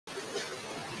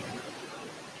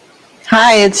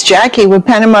Hi, it's Jackie with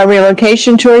Panama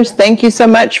Relocation Tours. Thank you so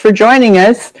much for joining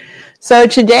us. So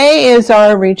today is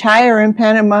our Retire in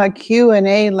Panama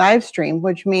Q&A live stream,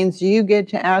 which means you get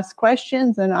to ask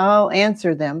questions and I'll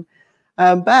answer them.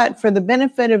 But for the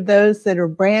benefit of those that are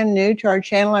brand new to our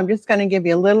channel, I'm just going to give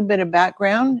you a little bit of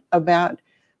background about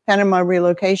Panama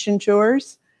Relocation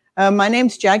Tours. My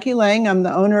name's Jackie Lang. I'm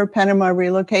the owner of Panama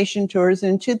Relocation Tours.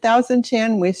 In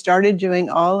 2010, we started doing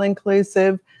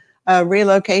all-inclusive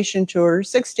relocation tours,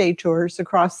 6-day tours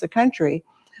across the country.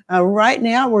 Right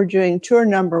now, we're doing tour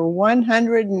number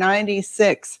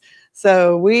 196.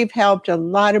 So we've helped a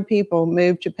lot of people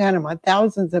move to Panama,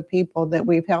 thousands of people that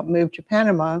we've helped move to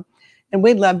Panama. And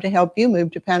we'd love to help you move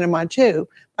to Panama too.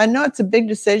 I know it's a big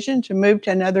decision to move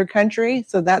to another country,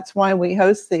 so that's why we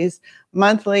host these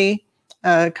monthly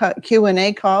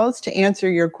Q&A calls to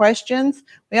answer your questions.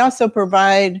 We also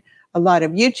provide a lot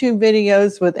of YouTube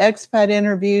videos with expat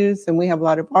interviews, and we have a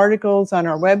lot of articles on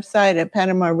our website at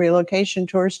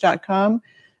PanamaRelocationTours.com.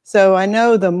 So I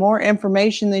know the more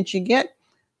information that you get,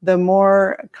 the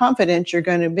more confident you're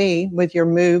going to be with your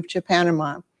move to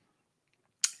Panama.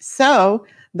 So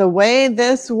the way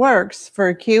this works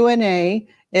for Q&A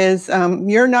is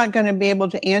you're not going to be able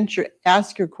to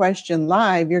ask your question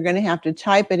live. You're going to have to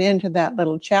type it into that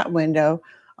little chat window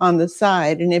on the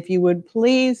side. And if you would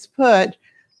please put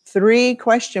 3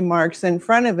 question marks in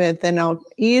front of it, then I'll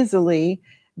easily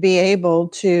be able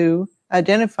to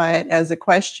identify it as a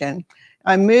question.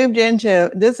 I moved into,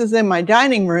 this is in my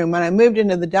dining room, and I moved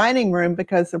into the dining room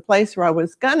because the place where I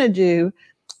was going to do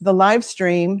the live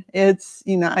stream, it's,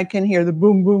 you know, I can hear the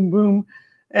boom, boom, boom.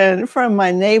 And from my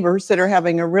neighbors that are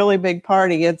having a really big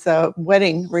party, it's a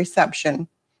wedding reception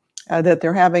that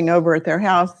they're having over at their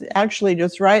house. Actually,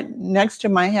 just right next to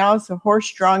my house, a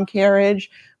horse-drawn carriage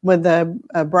with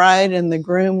a bride and the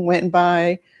groom went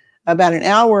by about an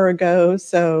hour ago.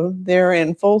 So they're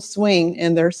in full swing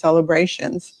in their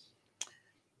celebrations.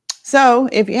 So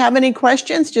if you have any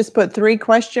questions, just put 3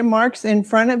 question marks in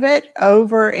front of it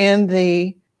over in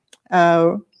the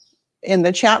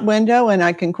chat window, and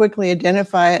I can quickly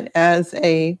identify it as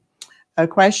a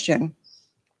question.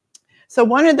 So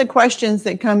one of the questions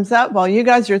that comes up while you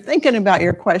guys are thinking about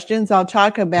your questions, I'll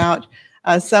talk about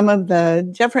some of the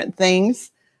different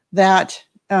things that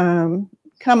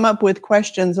come up with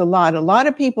questions a lot. A lot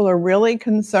of people are really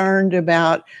concerned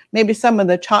about, maybe some of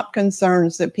the top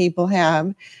concerns that people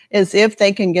have is if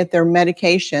they can get their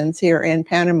medications here in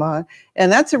Panama. And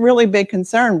that's a really big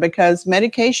concern because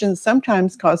medications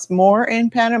sometimes cost more in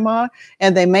Panama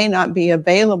and they may not be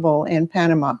available in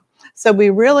Panama. So we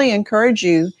really encourage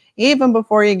you, even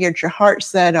before you get your heart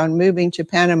set on moving to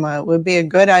Panama, it would be a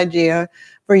good idea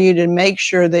for you to make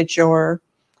sure that your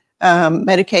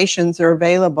medications are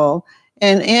available.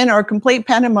 And in our complete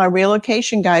Panama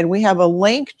relocation guide, we have a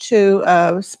link to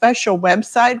a special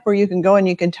website where you can go and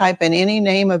you can type in any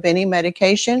name of any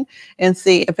medication and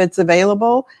see if it's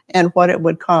available and what it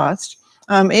would cost.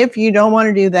 If you don't want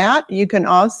to do that, you can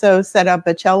also set up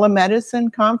a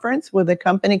telemedicine conference with a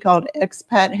company called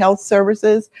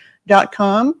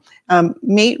expathealthservices.com.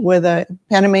 Meet with a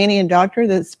Panamanian doctor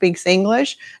that speaks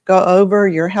English, go over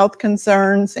your health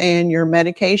concerns and your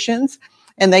medications,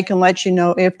 and they can let you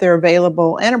know if they're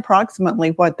available and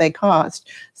approximately what they cost.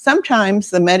 Sometimes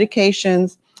the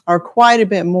medications are quite a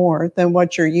bit more than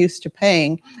what you're used to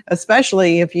paying,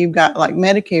 especially if you've got like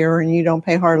Medicare and you don't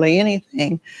pay hardly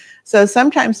anything. So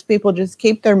sometimes people just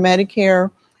keep their Medicare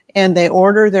and they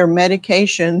order their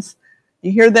medications.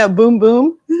 You hear that boom,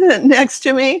 boom next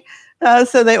to me?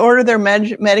 So they order their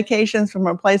medications from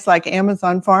a place like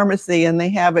Amazon Pharmacy and they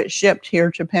have it shipped here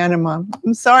to Panama.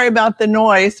 I'm sorry about the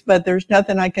noise, but there's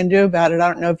nothing I can do about it. I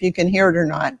don't know if you can hear it or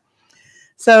not.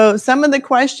 So some of the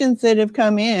questions that have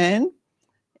come in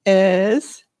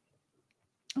is,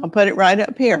 I'll put it right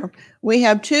up here. We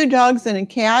have 2 dogs and a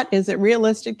cat. Is it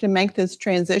realistic to make this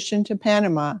transition to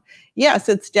Panama? Yes,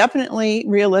 it's definitely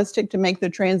realistic to make the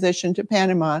transition to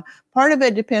Panama. Part of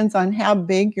it depends on how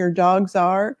big your dogs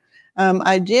are.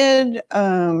 I did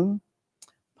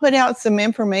put out some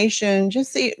information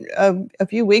just a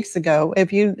few weeks ago.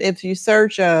 If you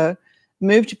search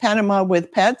Move to Panama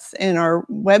with Pets in our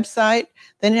website,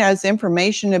 then it has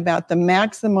information about the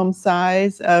maximum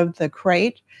size of the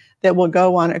crate that will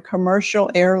go on a commercial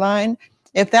airline.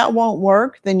 If that won't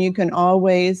work, then you can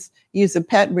always use a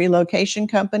pet relocation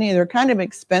company. They're kind of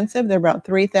expensive. They're about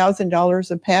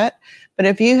 $3,000 a pet. But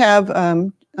if you have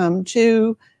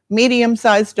 2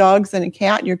 medium-sized dogs and a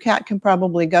cat, your cat can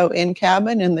probably go in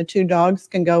cabin and the 2 dogs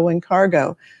can go in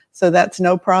cargo. So that's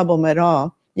no problem at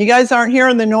all. You guys aren't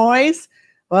hearing the noise?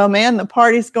 Well, man, the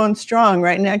party's going strong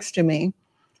right next to me.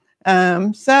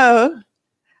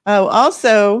 Oh,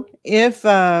 also, if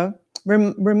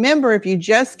remember, if you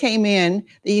just came in,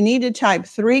 that you need to type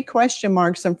 3 question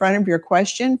marks in front of your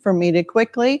question for me to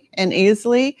quickly and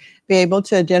easily be able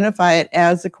to identify it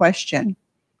as a question.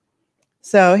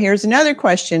 So here's another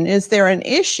question. Is there an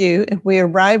issue if we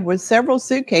arrive with several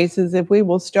suitcases if we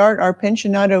will start our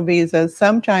pensionado visa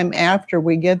sometime after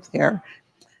we get there?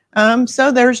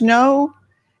 So there's no,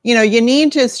 you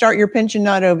need to start your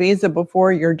pensionado visa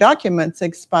before your documents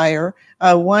expire.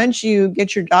 Once you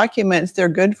get your documents, they're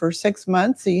good for 6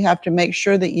 months. So you have to make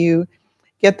sure that you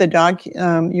get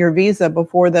your visa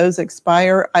before those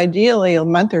expire, ideally a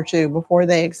month or 2 before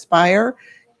they expire.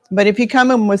 But if you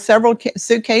come in with several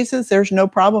suitcases, there's no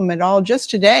problem at all.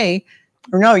 Just yesterday,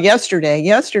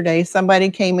 somebody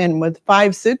came in with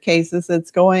 5 suitcases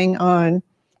that's going on,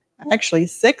 actually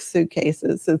 6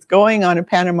 suitcases. It's going on a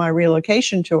Panama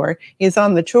relocation tour. He's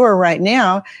on the tour right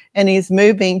now, and he's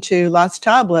moving to Las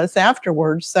Tablas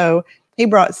afterwards. So he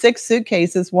brought 6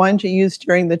 suitcases, 1 to use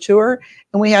during the tour,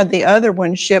 and we had the other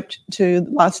one shipped to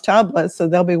Las Tablas, so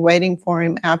they'll be waiting for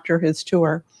him after his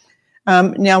tour.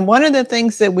 Now, one of the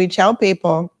things that we tell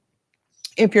people,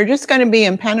 if you're just going to be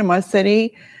in Panama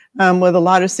City with a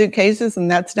lot of suitcases,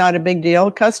 and that's not a big deal,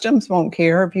 customs won't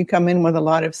care if you come in with a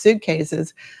lot of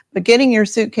suitcases, but getting your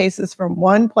suitcases from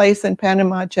one place in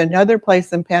Panama to another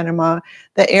place in Panama,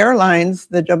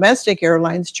 the domestic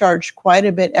airlines charge quite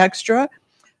a bit extra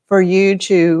for you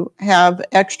to have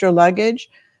extra luggage.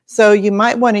 So you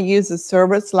might want to use a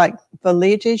service like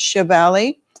Valete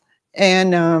Chevalier,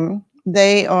 and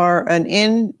they are an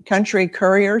in-country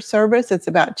courier service. It's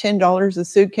about $10 a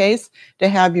suitcase to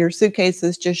have your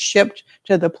suitcases just shipped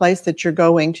to the place that you're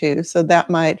going to. So that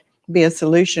might be a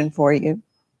solution for you.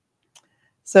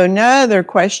 So another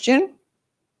question.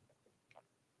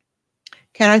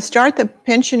 Can I start the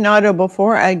pensionado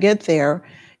before I get there?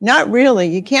 Not really.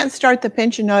 You can't start the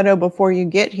pensionado before you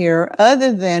get here,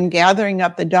 other than gathering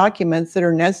up the documents that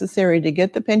are necessary to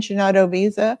get the pensionado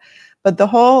visa. But the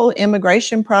whole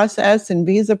immigration process and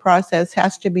visa process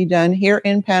has to be done here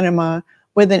in Panama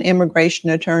with an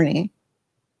immigration attorney.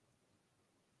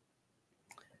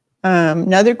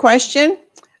 Another question.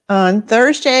 On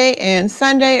Thursday and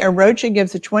Sunday, Arocha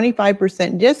gives a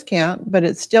 25% discount, but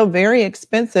it's still very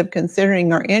expensive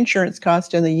considering our insurance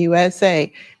cost in the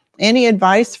USA. Any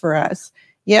advice for us?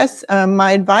 Yes,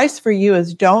 my advice for you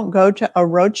is don't go to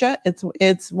Arocha.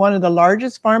 It's one of the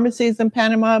largest pharmacies in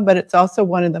Panama, but it's also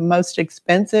one of the most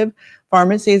expensive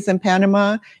pharmacies in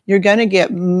Panama. You're going to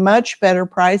get much better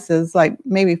prices, like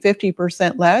maybe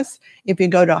 50% less, if you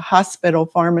go to a hospital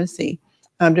pharmacy,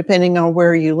 depending on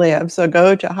where you live. So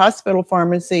go to a hospital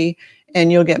pharmacy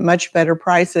and you'll get much better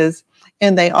prices.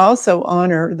 And they also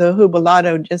honor the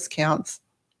jubilado discounts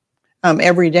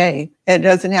every day. It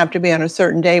doesn't have to be on a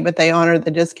certain day, but they honor the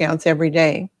discounts every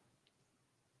day.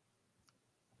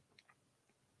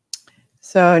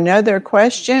 So another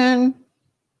question.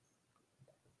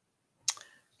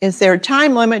 Is there a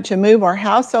time limit to move our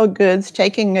household goods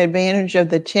taking advantage of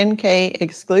the 10K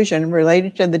exclusion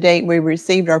related to the date we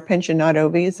received our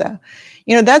pensionado visa?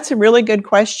 That's a really good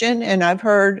question, and I've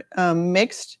heard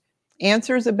mixed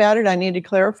answers about it. I need to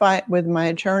clarify it with my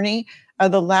attorney.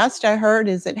 The last I heard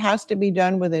is it has to be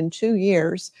done within 2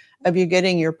 years of you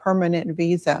getting your permanent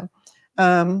visa,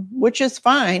 which is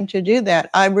fine to do that.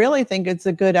 I really think it's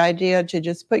a good idea to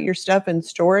just put your stuff in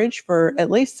storage for at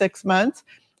least 6 months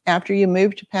after you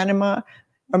move to Panama,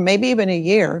 or maybe even a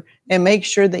year, and make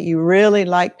sure that you really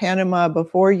like Panama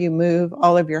before you move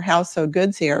all of your household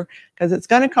goods here, because it's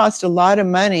going to cost a lot of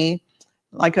money.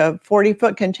 Like a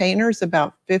 40-foot container is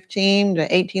about $15,000 to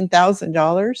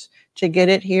 $18,000 to get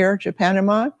it here to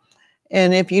Panama.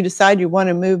 And if you decide you want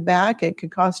to move back, it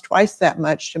could cost twice that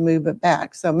much to move it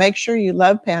back. So make sure you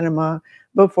love Panama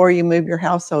before you move your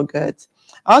household goods.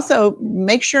 Also,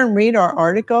 make sure and read our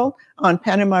article on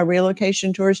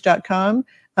PanamaRelocationTours.com.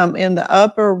 In the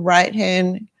upper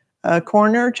right-hand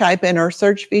corner, type in our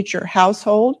search feature,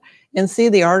 household, and see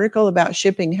the article about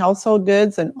shipping household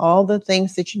goods and all the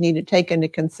things that you need to take into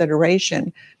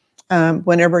consideration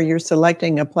whenever you're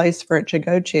selecting a place for it to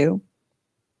go to.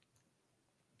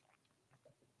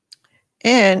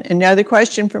 And another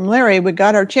question from Larry. We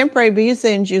got our temporary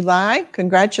visa in July.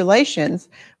 Congratulations.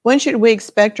 When should we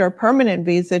expect our permanent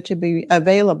visa to be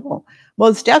available?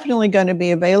 Well, it's definitely going to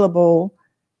be available.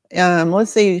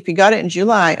 Let's see, if you got it in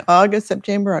July, August,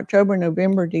 September, October,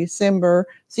 November, December.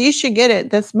 So you should get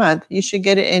it this month. You should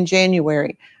get it in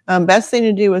January. Best thing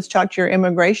to do is talk to your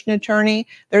immigration attorney.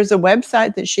 There's a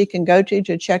website that she can go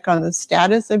to check on the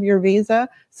status of your visa.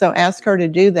 So ask her to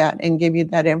do that and give you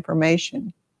that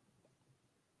information.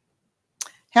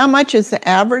 How much is the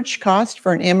average cost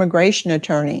for an immigration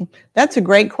attorney? That's a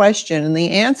great question. And the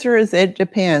answer is it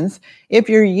depends. If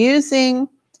you're using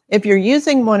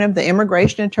one of the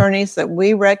immigration attorneys that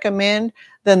we recommend,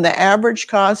 then the average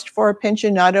cost for a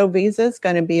pensionado visa is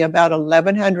going to be about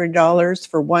 $1,100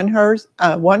 for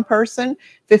one person,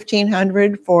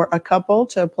 $1,500 for a couple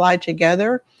to apply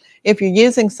together. If you're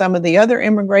using some of the other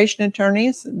immigration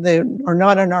attorneys that are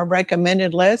not on our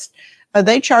recommended list,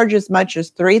 they charge as much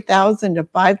as $3,000 to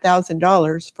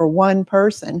 $5,000 for one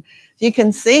person. You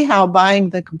can see how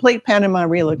buying the complete Panama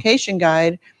relocation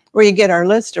guide, where you get our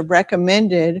list of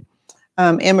recommended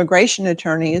immigration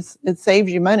attorneys, it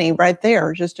saves you money right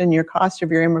there, just in your cost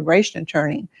of your immigration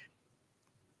attorney.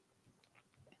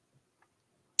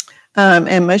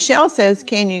 And Michelle says,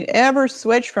 can you ever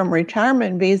switch from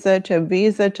retirement visa to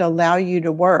visa to allow you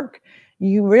to work?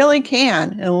 You really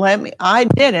can. And I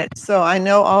did it, so I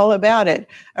know all about it.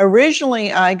 Originally,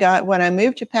 when I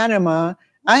moved to Panama,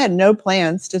 I had no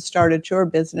plans to start a tour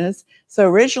business. So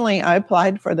originally I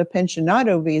applied for the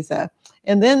pensionado visa.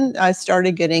 And then I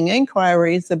started getting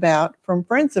inquiries from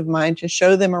friends of mine to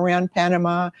show them around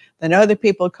Panama. Then other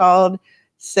people called,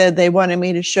 said they wanted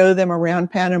me to show them around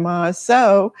Panama.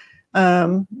 So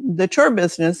the tour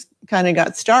business kind of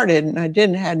got started, and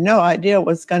I had no idea it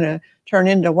was going to turn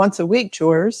into once a week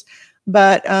tours.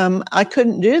 But I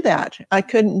couldn't do that. I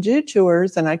couldn't do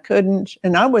tours, and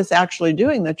I was actually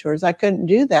doing the tours. I couldn't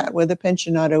do that with a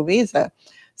pensionado visa.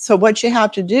 So what you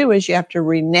have to do is you have to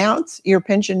renounce your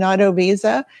pensionado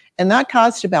visa, and that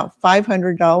costs about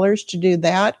 $500 to do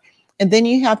that. And then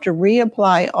you have to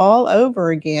reapply all over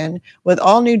again with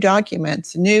all new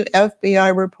documents, new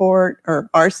FBI report or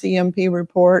RCMP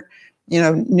report,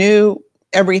 new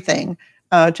everything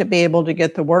to be able to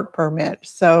get the work permit.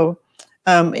 So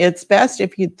it's best,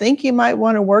 if you think you might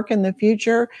want to work in the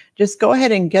future, just go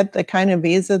ahead and get the kind of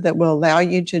visa that will allow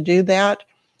you to do that.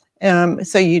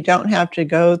 So you don't have to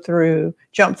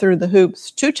jump through the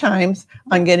hoops 2 times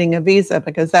on getting a visa,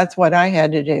 because that's what I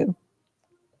had to do.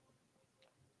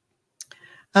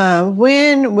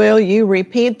 When will you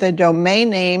repeat the domain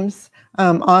names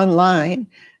online?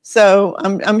 So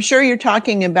I'm sure you're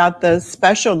talking about the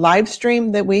special live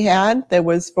stream that we had that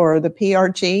was for the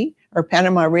PRT, or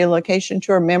Panama Relocation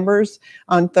Tour members,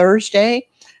 on Thursday.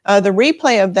 The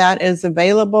replay of that is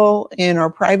available in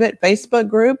our private Facebook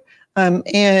group.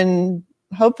 And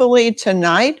hopefully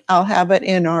tonight I'll have it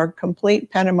in our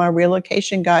complete Panama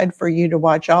relocation guide for you to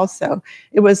watch also.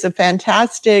 It was a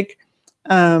fantastic,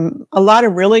 a lot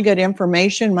of really good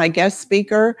information. My guest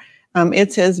speaker,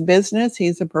 it's his business.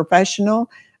 He's a professional.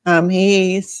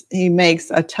 He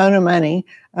makes a ton of money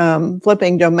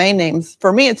flipping domain names.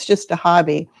 For me, it's just a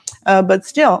hobby. But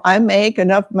still, I make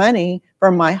enough money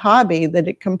from my hobby that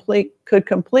it could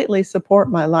completely support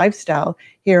my lifestyle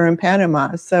here in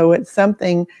Panama. So it's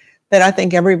something that I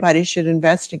think everybody should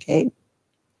investigate.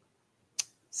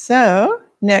 So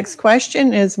next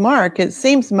question is Mark. It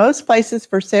seems most places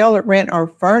for sale or rent are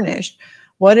furnished.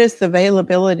 What is the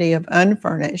availability of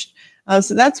unfurnished?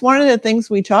 So that's one of the things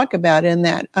we talk about in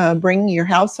that Bringing Your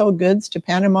Household Goods to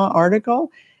Panama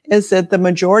article, is that the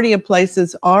majority of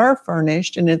places are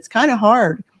furnished, and it's kind of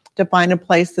hard to find a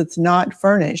place that's not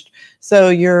furnished. So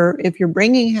if you're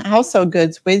bringing household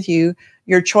goods with you,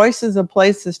 your choices of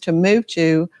places to move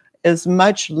to is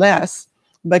much less,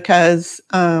 because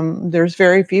there's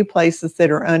very few places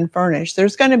that are unfurnished.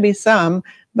 There's going to be some,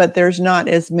 but there's not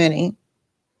as many.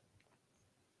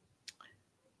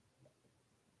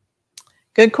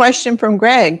 Good question from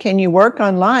Greg. Can you work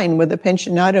online with a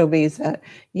pensionado visa?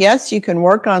 Yes, you can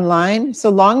work online, so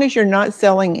long as you're not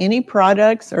selling any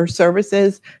products or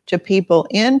services to people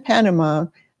in Panama,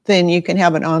 then you can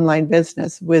have an online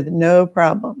business with no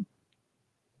problem.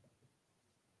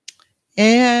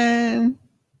 And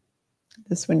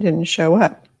this one didn't show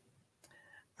up.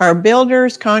 Are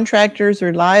builders, contractors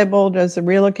reliable? Does the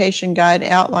relocation guide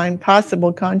outline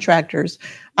possible contractors?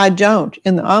 I don't.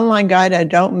 In the online guide, I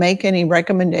don't make any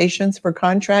recommendations for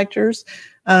contractors.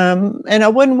 And I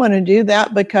wouldn't want to do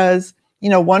that, because,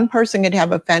 one person could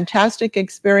have a fantastic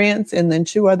experience and then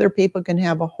 2 other people can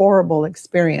have a horrible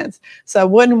experience. So I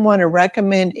wouldn't want to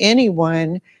recommend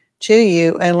anyone to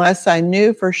you unless I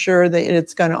knew for sure that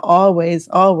it's going to always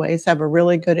have a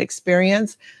really good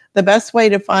experience. The best way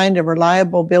to find a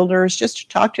reliable builder is just to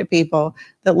talk to people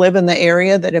that live in the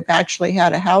area that have actually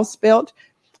had a house built.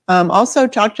 Also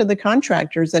talk to the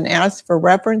contractors and ask for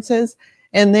references,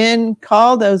 and then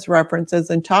call those references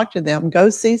and talk to them. Go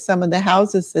see some of the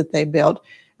houses that they built.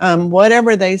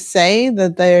 Whatever they say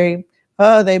that they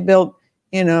built,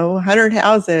 100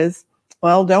 houses.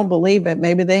 Well, don't believe it.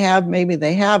 Maybe they have, maybe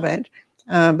they haven't.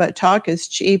 but talk is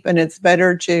cheap, and it's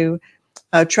better to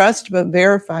trust but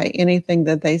verify anything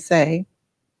that they say.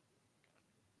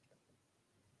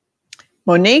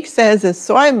 Monique says, is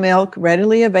soy milk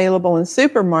readily available in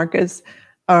supermarkets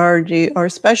or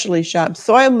specialty shops?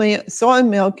 Soy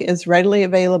milk is readily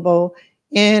available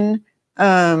in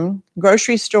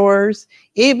grocery stores,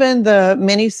 even the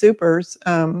mini supers.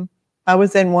 I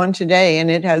was in one today, and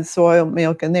it had soy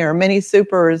milk in there. Mini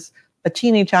super is a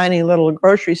teeny tiny little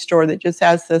grocery store that just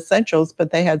has the essentials, but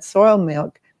they had soy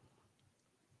milk.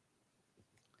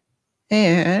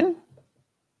 And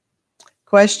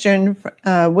question,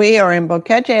 we are in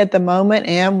Boquete at the moment,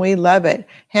 and we love it.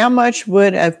 How much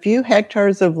would a few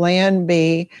hectares of land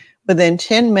be within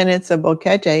 10 minutes of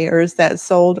Boquete, or is that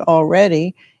sold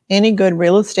already? Any good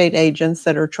real estate agents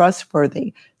that are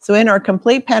trustworthy? So in our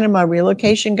complete Panama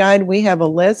relocation guide, we have a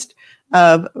list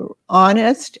of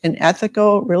honest and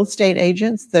ethical real estate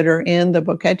agents that are in the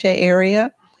Boquete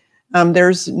area.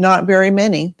 There's not very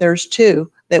many. There's 2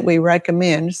 that we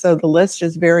recommend. So the list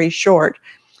is very short.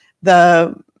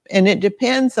 And it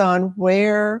depends on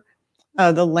where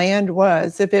the land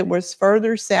was. If it was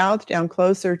further south, down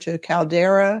closer to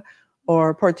Caldera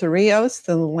or Puerto Rios,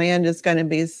 then the land is going to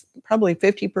be probably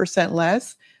 50%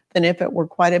 less than if it were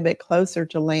quite a bit closer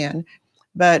to land.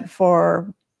 But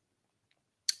for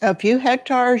a few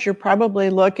hectares, you're probably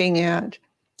looking at,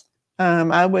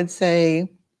 I would say,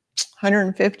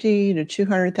 $150,000 to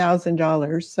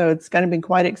 $200,000. So it's going to be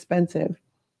quite expensive.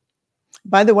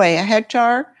 By the way, a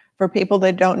hectare, for people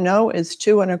that don't know, is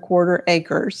 2¼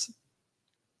 acres.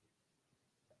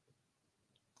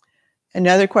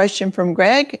 Another question from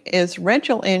Greg, is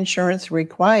rental insurance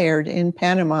required in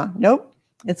Panama? Nope,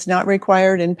 it's not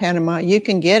required in Panama. You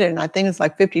can get it, and I think it's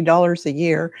like $50 a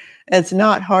year. It's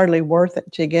not hardly worth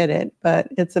it to get it, but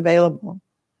it's available.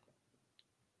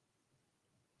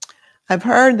 I've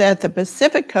heard that the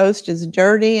Pacific coast is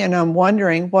dirty, and I'm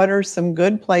wondering what are some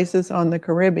good places on the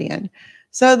Caribbean.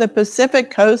 So the Pacific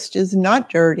coast is not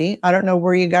dirty. I don't know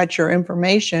where you got your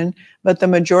information, but the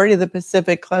majority of the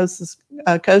Pacific coast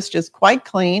is quite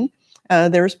clean.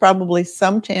 There's probably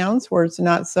some towns where it's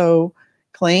not so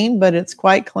clean, but it's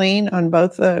quite clean on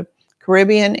both the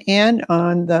Caribbean and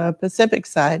on the Pacific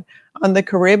side. On the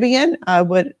Caribbean, I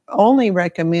would only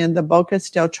recommend the Bocas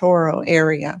del Toro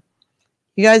area.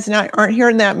 You guys aren't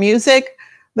hearing that music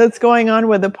that's going on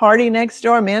with the party next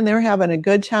door? Man, they're having a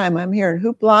good time. I'm hearing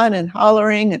hoopla and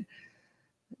hollering and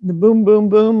the boom, boom,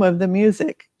 boom of the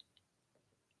music.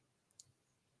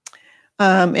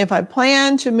 If I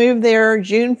plan to move there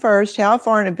June 1st, how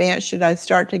far in advance should I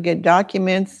start to get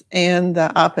documents and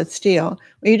the apostille?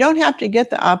 Well, you don't have to get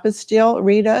the apostille,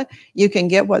 Rita. You can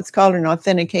get what's called an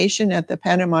authentication at the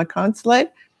Panama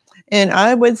consulate. And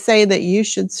I would say that you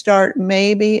should start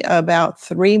maybe about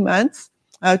 3 months,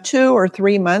 2 or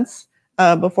 3 months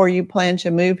before you plan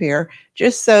to move here,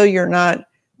 just so you're not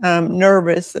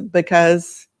nervous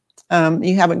because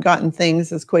you haven't gotten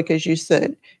things as quick as you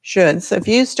should. So if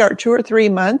you start 2 or 3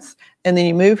 months and then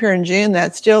you move here in June,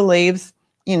 that still leaves,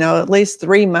 at least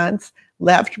 3 months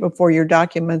left before your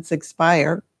documents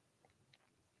expire.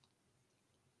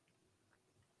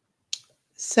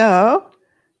 So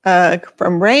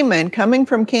from Raymond, coming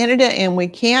from Canada, and we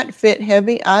can't fit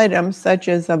heavy items such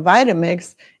as a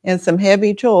Vitamix and some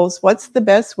heavy tools. What's the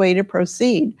best way to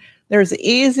proceed? There's an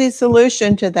easy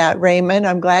solution to that, Raymond.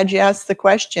 I'm glad you asked the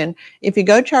question. If you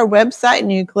go to our website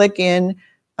and you click in,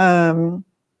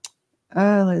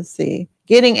 let's see,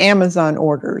 getting Amazon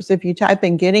orders. If you type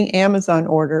in getting Amazon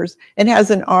orders, it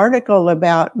has an article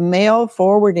about mail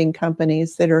forwarding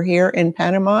companies that are here in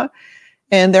Panama.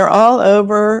 And they're all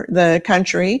over the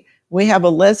country. We have a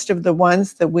list of the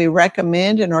ones that we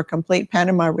recommend in our complete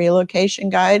Panama relocation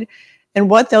guide. And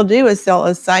what they'll do is they'll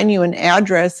assign you an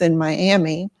address in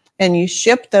Miami, and you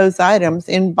ship those items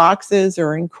in boxes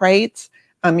or in crates.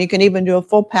 You can even do a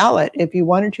full pallet if you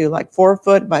wanted to, like 4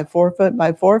 foot by 4 foot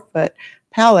by 4 foot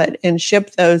pallet, and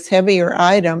ship those heavier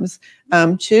items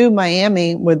to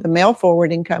Miami with the mail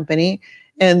forwarding company.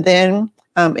 And then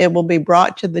it will be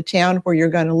brought to the town where you're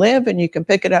going to live, and you can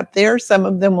pick it up there. Some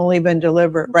of them will even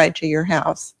deliver it right to your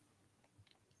house.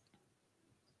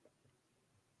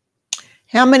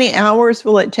 How many hours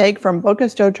will it take from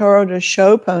Bocas del Toro to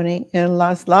Show Pony in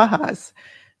Las Lajas?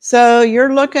 So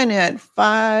you're looking at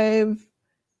 5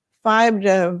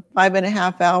 to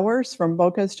 5.5 hours from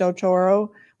Bocas del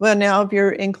Toro. Well, now if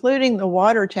you're including the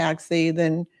water taxi,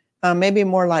 then maybe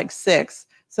more like 6.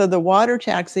 So the water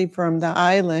taxi from the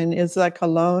island is like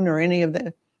Colón or any of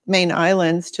the main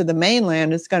islands to the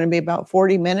mainland is going to be about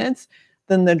 40 minutes.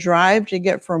 Then the drive to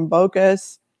get from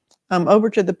Bocas over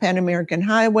to the Pan American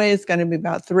Highway is going to be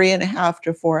about 3.5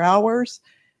 to 4 hours.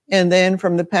 And then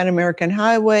from the Pan American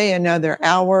Highway, another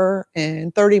hour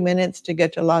and 30 minutes to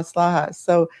get to Las Lajas.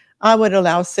 So I would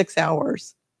allow 6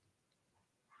 hours.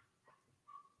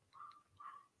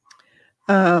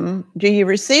 Do you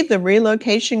receive the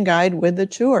relocation guide with the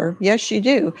tour? Yes, you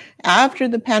do. After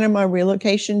the Panama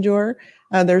relocation tour,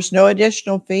 there's no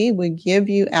additional fee. We give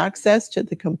you access to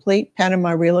the complete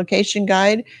Panama relocation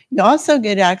guide. You also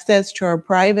get access to our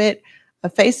private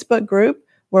Facebook group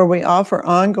where we offer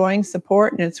ongoing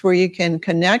support, and it's where you can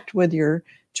connect with your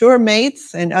tour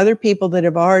mates and other people that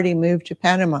have already moved to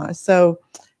Panama. So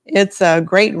it's a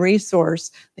great resource.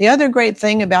 The other great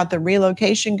thing about the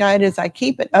relocation guide is I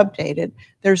keep it updated.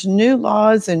 There's new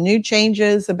laws and new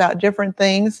changes about different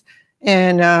things.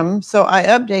 And so I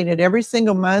update it every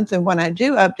single month. And when I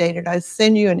do update it, I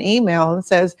send you an email and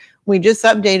says, we just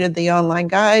updated the online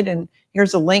guide and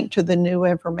here's a link to the new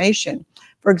information.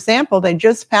 For example, they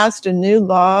just passed a new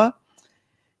law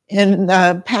in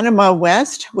Panama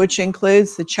West, which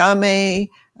includes the Chame,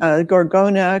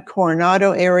 Gorgona,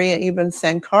 Coronado area, even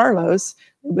San Carlos.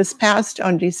 It was passed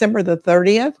on December the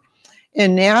 30th.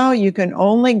 And now you can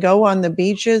only go on the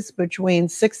beaches between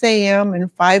 6 a.m.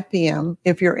 and 5 p.m.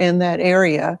 if you're in that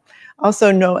area.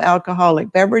 Also, no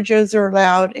alcoholic beverages are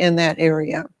allowed in that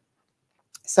area.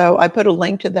 So I put a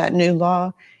link to that new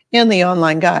law in the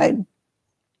online guide.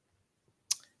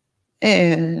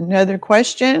 And another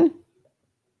question.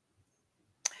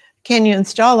 Can you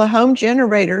install a home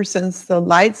generator since the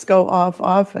lights go off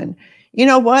often? You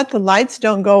know what? The lights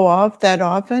don't go off that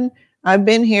often. I've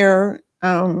been here,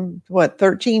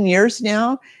 13 years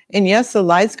now? And yes, the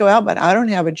lights go out, but I don't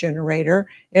have a generator.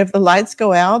 If the lights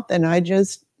go out, then I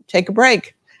just take a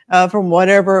break from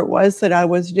whatever it was that I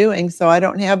was doing. So I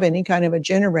don't have any kind of a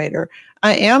generator.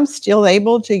 I am still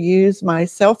able to use my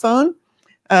cell phone,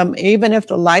 even if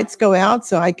the lights go out,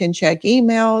 so I can check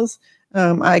emails.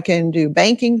 I can do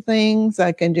banking things.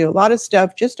 I can do a lot of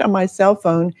stuff just on my cell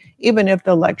phone, even if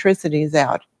the electricity is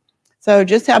out. So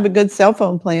just have a good cell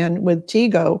phone plan with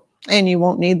Tigo, and you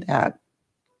won't need that.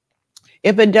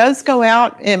 If it does go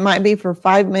out, it might be for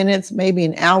 5 minutes, maybe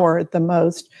an hour at the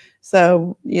most.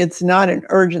 So it's not an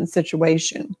urgent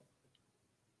situation.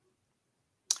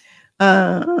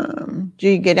 Do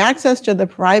you get access to the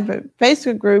private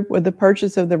Facebook group with the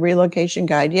purchase of the relocation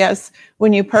guide? Yes,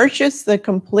 when you purchase the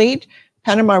complete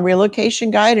Panama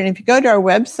relocation guide, and if you go to our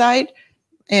website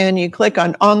and you click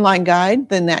on online guide,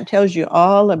 then that tells you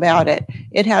all about it.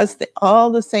 It has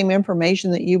all the same information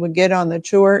that you would get on the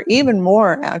tour, even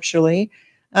more actually.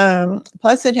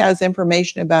 Plus it has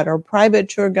information about our private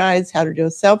tour guides, how to do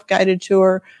a self-guided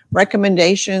tour,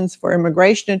 recommendations for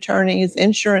immigration attorneys,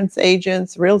 insurance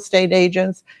agents, real estate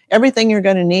agents. Everything you're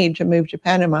going to need to move to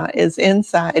Panama is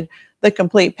inside the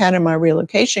complete Panama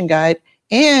relocation guide.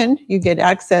 And you get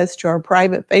access to our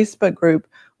private Facebook group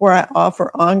where I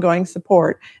offer ongoing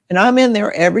support. And I'm in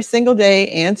there every single day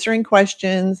answering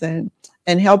questions and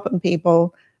helping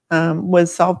people with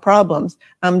solved problems.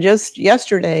 Just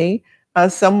yesterday,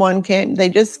 someone they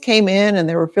just came in and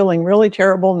they were feeling really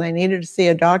terrible and they needed to see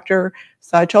a doctor.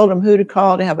 So I told them who to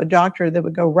call to have a doctor that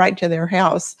would go right to their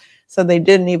house so they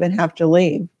didn't even have to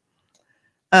leave.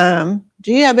 Do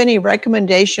you have any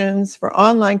recommendations for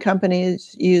online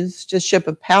companies used to ship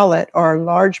a pallet or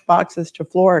large boxes to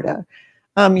Florida?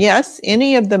 Yes,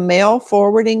 any of the mail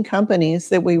forwarding companies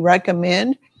that we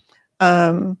recommend,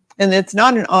 and it's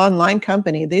not an online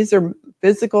company. These are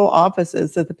physical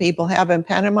offices that the people have in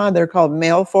Panama. They're called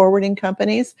mail forwarding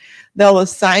companies. They'll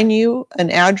assign you an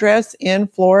address in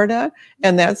Florida,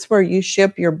 and that's where you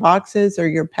ship your boxes or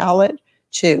your pallet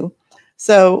to.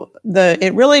 So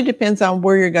it really depends on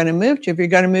where you're going to move to. If you're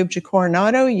going to move to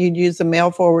Coronado, you'd use a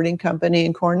mail forwarding company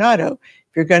in Coronado.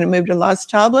 If you're going to move to Las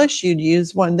Tablas, you'd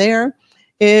use one there.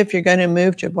 If you're going to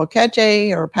move to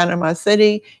Boquete or Panama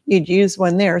City, you'd use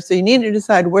one there. So you need to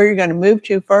decide where you're going to move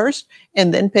to first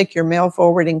and then pick your mail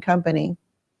forwarding company.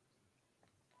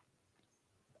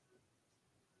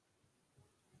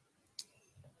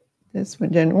 This one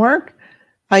didn't work.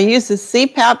 I use a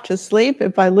CPAP to sleep.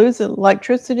 If I lose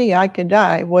electricity, I could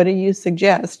die. What do you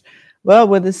suggest? Well,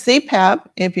 with a CPAP,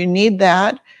 if you need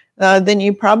that, then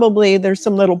there's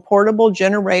some little portable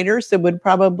generators that would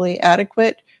probably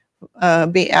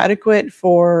be adequate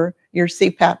for your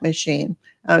CPAP machine.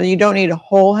 You don't need a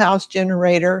whole house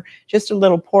generator, just a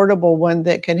little portable one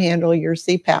that can handle your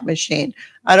CPAP machine.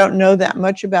 I don't know that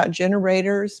much about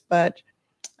generators, but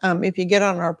if you get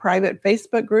on our private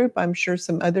Facebook group, I'm sure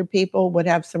some other people would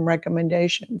have some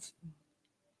recommendations.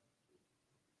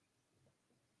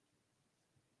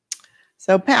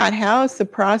 So Pat, how is the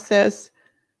process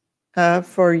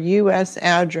for U.S.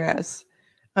 address.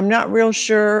 I'm not real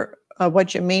sure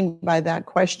what you mean by that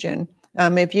question.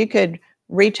 If you could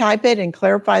retype it and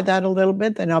clarify that a little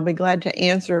bit, then I'll be glad to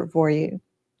answer it for you.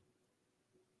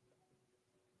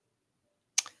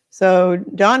 So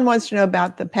Don wants to know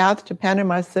about the path to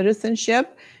Panama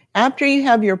citizenship. After you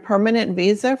have your permanent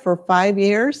visa for 5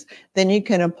 years, then you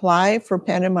can apply for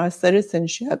Panama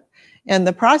citizenship. And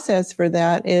the process for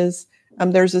that is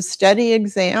there's a study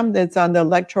exam that's on the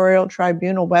Electoral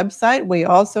Tribunal website. We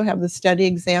also have the study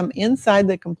exam inside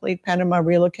the Complete Panama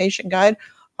Relocation Guide,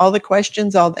 all the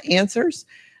questions, all the answers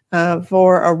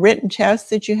for a written test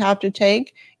that you have to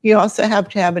take. You also have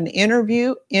to have an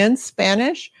interview in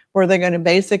Spanish where they're going to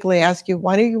basically ask you,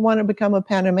 why do you want to become a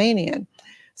Panamanian?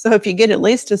 So if you get at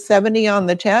least a 70 on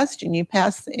the test and you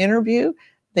pass the interview,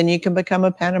 then you can become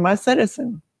a Panama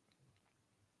citizen.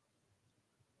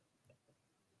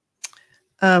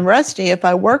 Rusty, if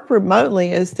I work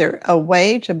remotely, is there a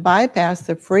way to bypass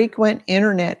the frequent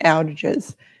internet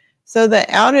outages? So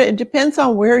it depends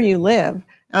on where you live.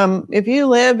 If you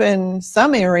live in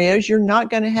some areas, you're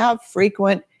not going to have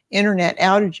frequent internet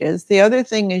outages. The other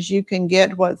thing is you can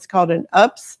get what's called an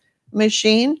UPS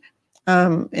machine,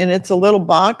 and it's a little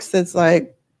box that's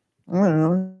like, I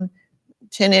don't know,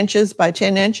 10 inches by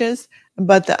 10 inches,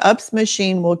 but the UPS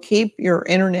machine will keep your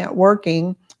internet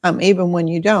working even when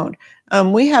you don't.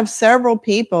 We have several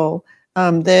people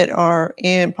that are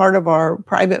in part of our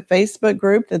private Facebook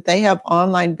group that they have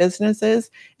online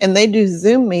businesses and they do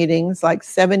Zoom meetings, like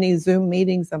 70 Zoom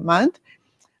meetings a month.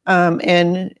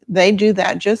 And they do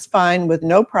that just fine with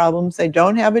no problems. They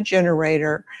don't have a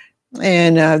generator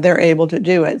and they're able to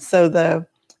do it. So the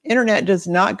internet does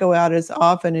not go out as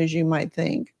often as you might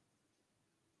think.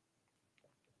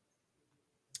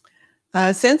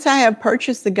 Since I have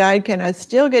purchased the guide, can I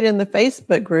still get in the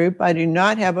Facebook group? I do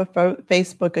not have a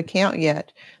Facebook account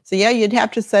yet. So yeah, you'd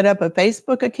have to set up a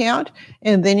Facebook account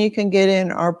and then you can get in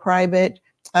our private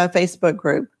Facebook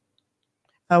group.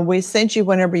 We sent you,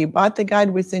 whenever you bought the guide,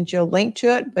 we sent you a link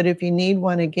to it. But if you need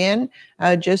one again,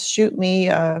 just shoot me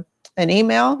an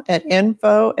email at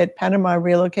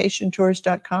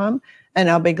info@panamarelocationtours.com and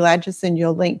I'll be glad to send you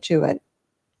a link to it.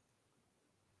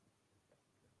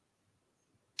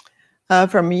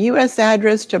 From U.S.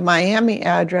 address to Miami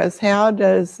address, how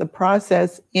does the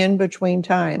process in between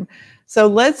time? So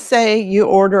let's say you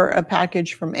order a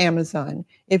package from Amazon.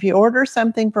 If you order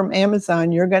something from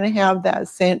Amazon, you're going to have that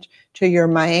sent to your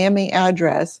Miami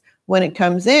address. When it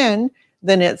comes in,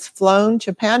 then it's flown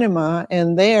to Panama,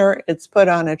 and there it's put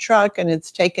on a truck and it's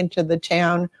taken to the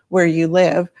town where you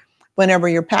live. Whenever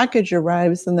your package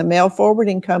arrives, then the mail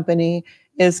forwarding company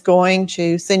is going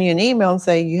to send you an email and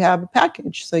say you have a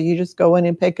package. So you just go in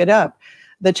and pick it up.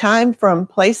 The time from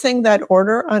placing that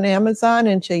order on Amazon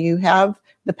until you have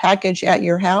the package at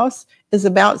your house is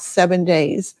about 7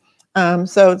 days.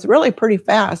 So it's really pretty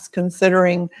fast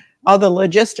considering all the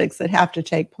logistics that have to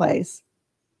take place.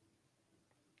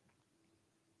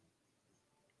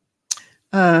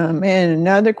 And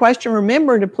another question,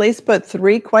 remember to please put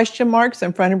 3 question marks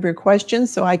in front of your question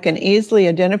so I can easily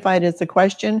identify it as a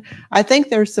question. I think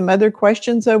there's some other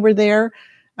questions over there,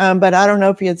 but I don't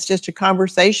know if it's just a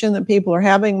conversation that people are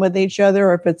having with each other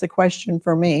or if it's a question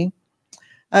for me.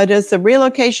 Does the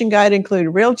relocation guide include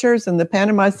realtors in the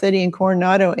Panama City and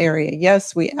Coronado area?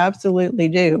 Yes, we absolutely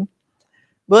do.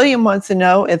 William wants to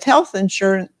know if health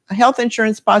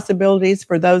insurance possibilities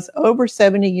for those over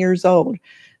 70 years old.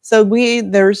 So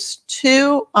there's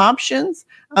 2 options.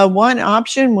 One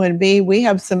option would be we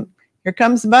have some, here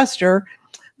comes Buster.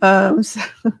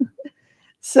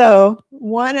 So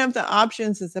one of the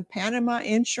options is a Panama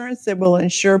insurance that will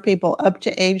insure people up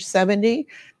to age 70.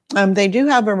 They do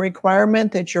have a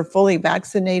requirement that you're fully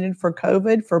vaccinated for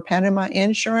COVID for Panama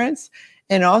insurance.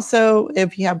 And also,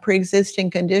 if you have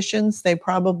pre-existing conditions, they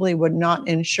probably would not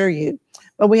insure you.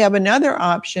 But we have another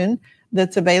option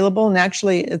that's available, and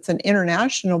actually it's an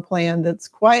international plan that's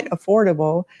quite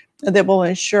affordable that will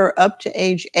insure up to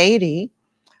age 80,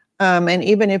 and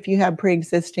even if you have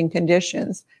pre-existing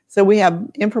conditions. So we have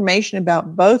information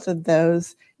about both of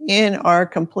those in our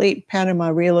complete Panama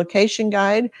relocation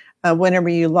guide. Whenever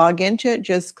you log into it,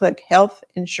 just click health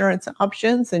insurance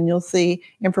options and you'll see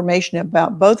information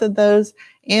about both of those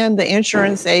and the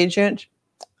insurance agent,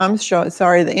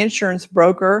 the insurance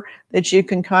broker that you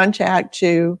can contact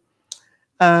to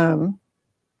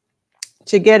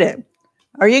get it.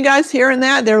 Are you guys hearing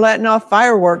that? They're letting off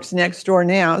fireworks next door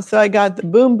now. So I got the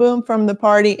boom boom from the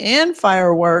party and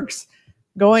fireworks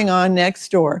going on next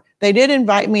door. They did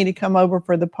invite me to come over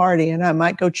for the party and I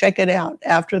might go check it out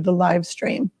after the live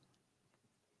stream.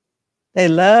 They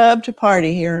love to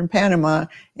party here in Panama.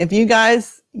 If you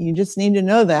guys, you just need to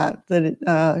know that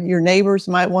your neighbors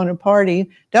might want to party.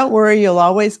 Don't worry, you'll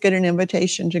always get an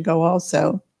invitation to go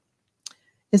also.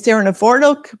 Is there an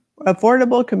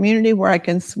affordable community where I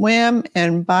can swim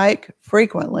and bike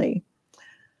frequently?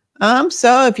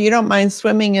 So if you don't mind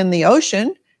swimming in the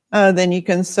ocean, then you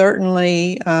can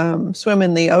certainly swim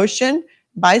in the ocean.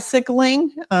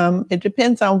 Bicycling, it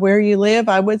depends on where you live.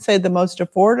 I would say the most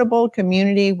affordable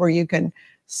community where you can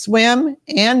swim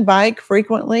and bike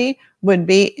frequently would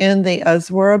be in the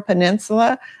Azura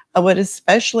Peninsula. I would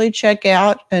especially check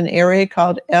out an area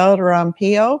called El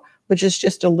Rampillo, which is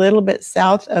just a little bit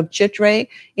south of Chitre.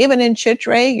 Even in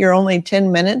Chitre, you're only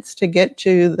 10 minutes to get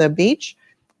to the beach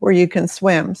where you can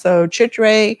swim. So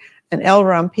Chitre and El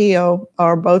Rampillo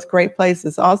are both great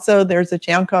places. Also, there's a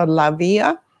town called La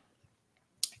Villa,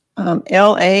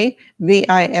 Lavilla,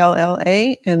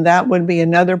 and that would be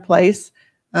another place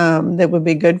that would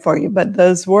be good for you. But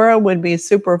the Zora would be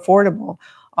super affordable.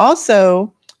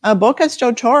 Also, Bocas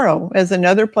del Toro is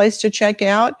another place to check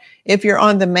out. If you're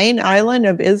on the main island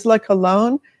of Isla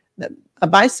Colón, a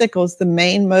bicycle is the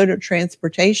main mode of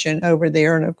transportation over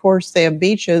there. And of course, they have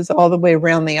beaches all the way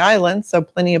around the island, so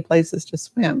plenty of places to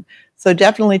swim. So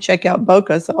definitely check out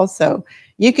Bocas also.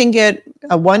 You can get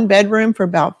a one bedroom for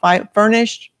about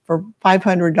furnished for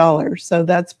 $500. So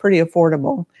that's pretty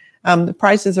affordable. The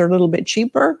prices are a little bit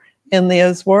cheaper in the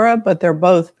Azora, but they're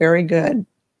both very good.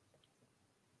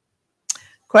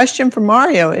 Question from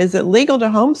Mario, is it legal to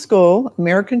homeschool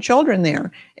American children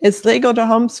there? It's legal to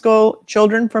homeschool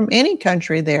children from any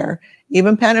country there.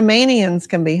 Even Panamanians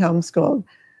can be homeschooled.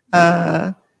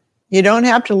 You don't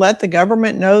have to let the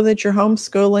government know that you're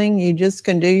homeschooling. You just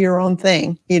can do your own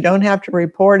thing. You don't have to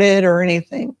report it or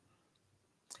anything.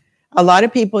 A lot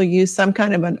of people use some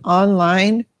kind of an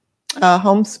online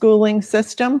homeschooling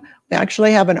system. We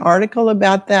actually have an article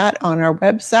about that on our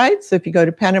website. So if you go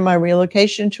to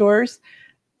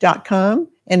PanamaRelocationTours.com,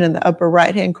 and in the upper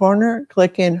right-hand corner,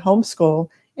 click in homeschool,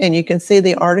 and you can see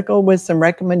the article with some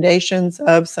recommendations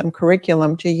of some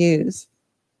curriculum to use.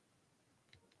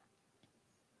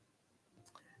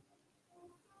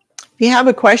 If you have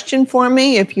a question for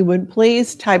me, if you would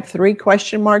please type 3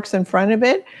 question marks in front of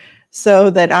it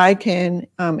so that I can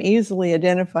easily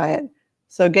identify it.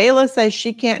 So Gayla says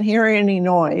she can't hear any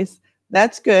noise.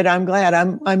 That's good. I'm glad.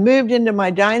 I moved into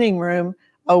my dining room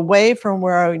away from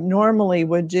where I normally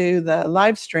would do the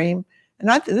live stream. And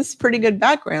this is pretty good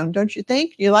background, don't you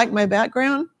think? You like my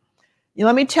background?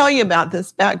 Let me tell you about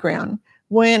this background.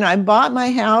 When I bought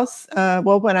my house,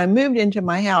 when I moved into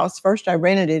my house, first I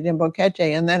rented it in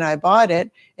Boquete and then I bought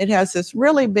it. It has this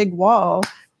really big wall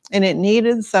and it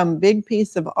needed some big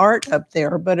piece of art up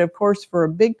there. But of course, for a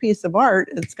big piece of art,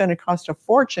 it's going to cost a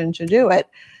fortune to do it.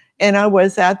 And I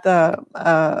was at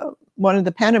one of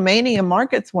the Panamanian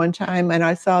markets one time and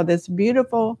I saw this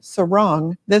beautiful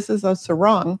sarong. This is a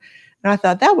sarong. And I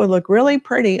thought that would look really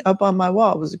pretty up on my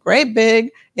wall. It was great big,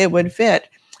 it would fit.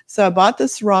 So I bought the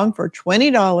sarong for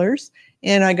 $20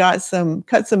 and I got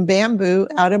cut some bamboo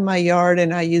out of my yard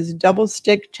and I used double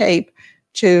stick tape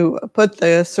to put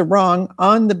the sarong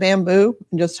on the bamboo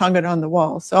and just hung it on the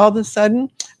wall. So all of a sudden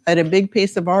I had a big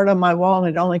piece of art on my wall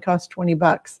and it only cost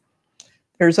 $20.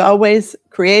 There's always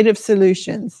creative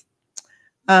solutions.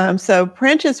 So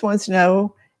Prentice wants to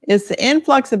know, is the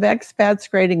influx of expats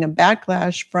creating a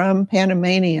backlash from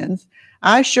Panamanians?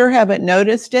 I sure haven't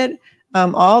noticed it.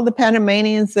 All the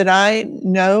Panamanians that I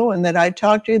know and that I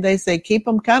talk to, they say keep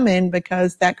them coming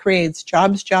because that creates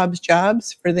jobs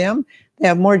for them. They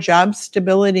have more job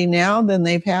stability now than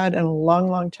they've had in a long,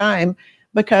 long time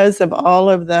because of all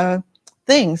of the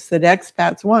things that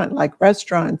expats want, like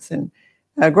restaurants and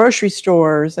grocery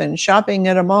stores and shopping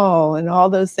at a mall, and all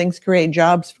those things create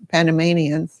jobs for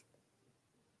Panamanians.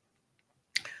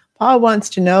 Paul wants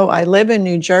to know, I live in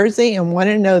New Jersey and want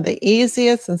to know the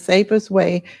easiest and safest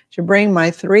way to bring my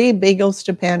 3 beagles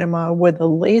to Panama with the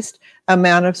least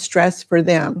amount of stress for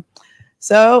them.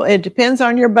 So it depends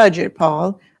on your budget,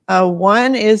 Paul.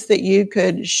 One is that you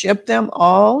could ship them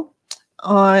all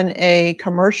on a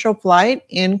commercial flight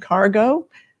in cargo.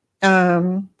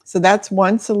 So that's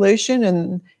one solution.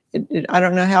 And I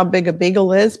don't know how big a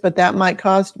beagle is, but that might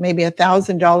cost maybe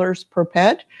 $1,000 per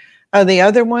pet. The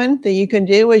other one that you can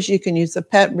do is you can use a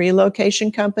pet relocation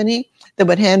company that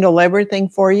would handle everything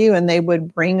for you and they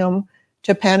would bring them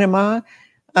to Panama.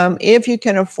 If you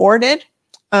can afford it,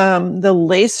 the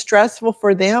least stressful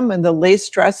for them and the least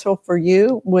stressful for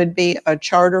you would be a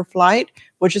charter flight,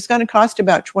 which is going to cost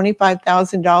about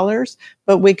 $25,000,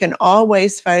 but we can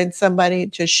always find somebody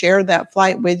to share that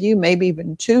flight with you, maybe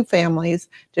even 2 families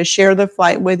to share the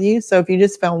flight with you. So if you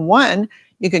just found one,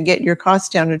 you could get your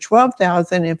cost down to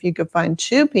 $12,000 if you could find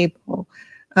 2 people.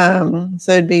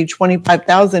 So it'd be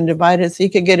 $25,000 divided. So you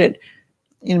could get it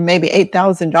in maybe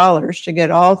 $8,000 to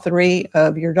get all 3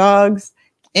 of your dogs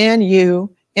and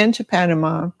you into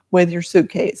Panama with your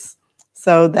suitcase.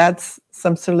 So that's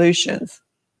some solutions.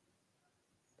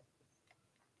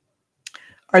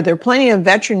 Are there plenty of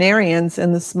veterinarians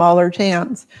in the smaller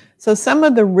towns? So some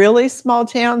of the really small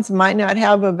towns might not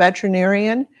have a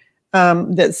veterinarian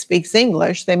that speaks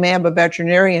English. They may have a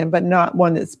veterinarian, but not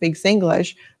one that speaks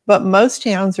English. But most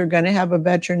towns are going to have a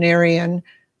veterinarian,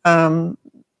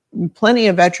 plenty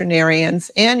of veterinarians,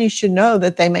 and you should know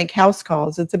that they make house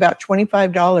calls. It's about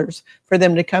 $25 for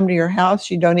them to come to your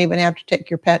house. You don't even have to take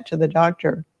your pet to the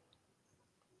doctor.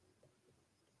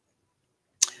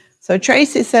 So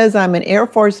Tracy says, I'm an Air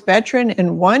Force veteran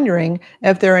and wondering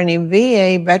if there are any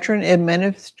VA, Veteran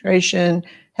Administration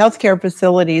healthcare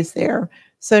facilities there.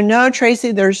 So no,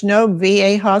 Tracy, there's no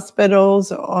VA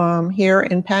hospitals here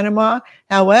in Panama.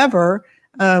 However,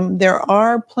 there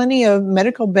are plenty of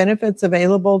medical benefits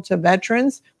available to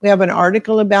veterans. We have an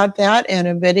article about that and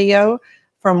a video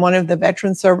from one of the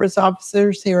veteran service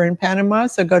officers here in Panama.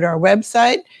 So go to our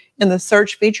website, in the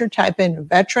search feature, type in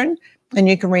veteran, and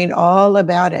you can read all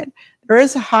about it. There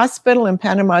is a hospital in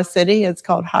Panama City. It's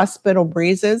called Hospital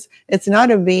Breezes. It's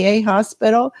not a VA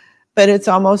hospital, but it's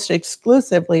almost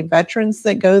exclusively veterans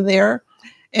that go there,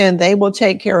 and they will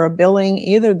take care of billing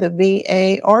either the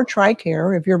VA or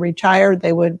TRICARE. If you're retired,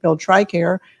 they would bill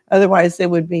TRICARE. Otherwise, it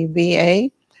would be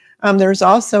VA. There's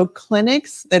also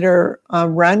clinics that are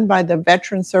run by the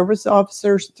veteran service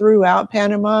officers throughout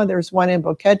Panama. There's one in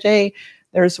Boquete.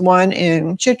 There's one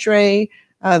in Chitre.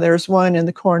 There's one in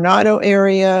the Coronado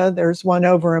area. There's one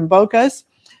over in Bocas.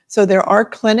 So there are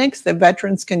clinics that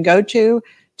veterans can go to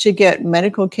get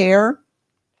medical care.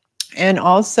 And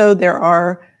also there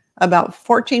are about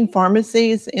 14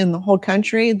 pharmacies in the whole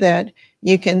country that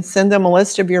you can send them a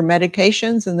list of your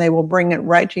medications and they will bring it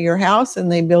right to your house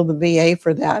and they bill the VA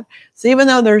for that. So even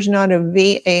though there's not a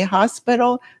VA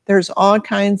hospital, there's all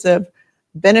kinds of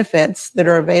benefits that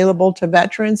are available to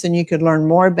veterans, and you could learn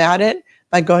more about it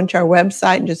by going to our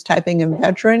website and just typing in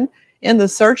veteran in the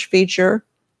search feature.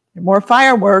 More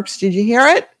fireworks. Did you hear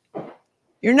it?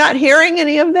 You're not hearing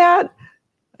any of that?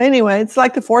 Anyway, it's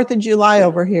like the 4th of July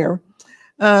over here.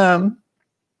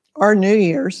 Or New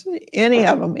Year's, any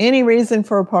of them, any reason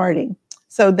for a party.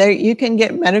 So there you can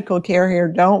get medical care here.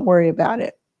 Don't worry about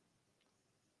it.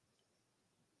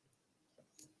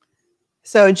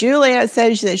 So Juliet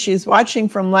says that she's watching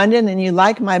from London and you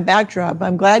like my backdrop.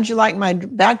 I'm glad you like my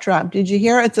backdrop. Did you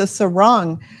hear? It's a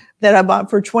sarong that I bought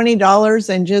for $20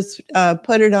 and just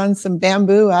put it on some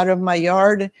bamboo out of my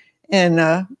yard and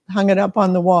hung it up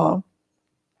on the wall.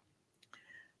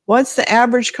 What's the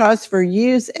average cost for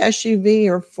used SUV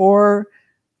or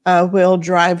four-wheel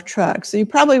drive truck? So you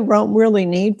probably won't really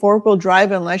need four-wheel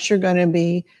drive unless you're going to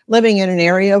be living in an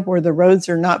area where the roads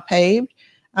are not paved.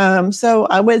 So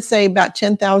I would say about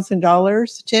 $10,000,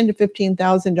 $10,000 to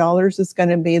 $15,000 is going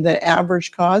to be the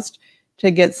average cost to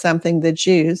get something that's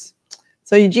used.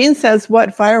 So Eugene says,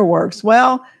 what fireworks?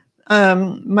 Well,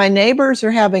 my neighbors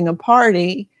are having a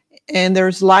party and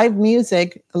there's live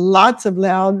music, lots of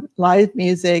loud live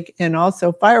music, and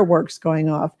also fireworks going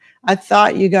off. I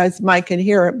thought you guys might could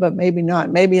hear it, but maybe not.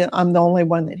 Maybe I'm the only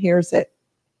one that hears it.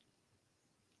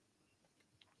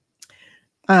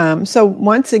 So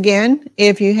once again,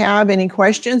 if you have any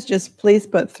questions, just please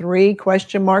put 3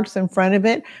 question marks in front of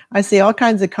it. I see all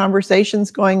kinds of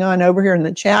conversations going on over here in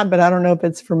the chat, but I don't know if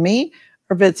it's for me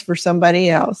or if it's for somebody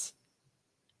else.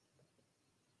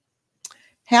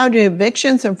 How do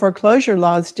evictions and foreclosure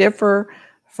laws differ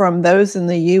from those in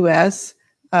the U.S.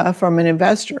 From an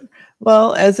investor?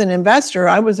 Well, as an investor,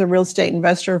 I was a real estate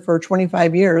investor for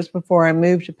 25 years before I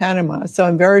moved to Panama. So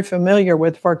I'm very familiar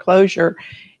with foreclosure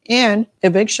and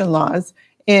eviction laws.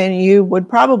 And you would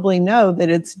probably know that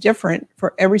it's different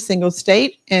for every single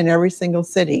state and every single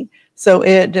city. So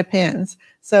it depends.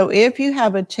 So if you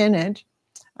have a tenant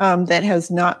that has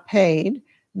not paid,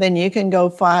 then you can go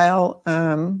file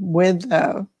with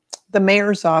the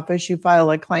mayor's office. You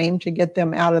file a claim to get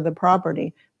them out of the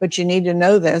property. But you need to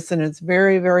know this, and it's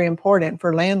very, very important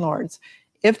for landlords.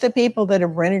 If the people that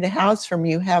have rented a house from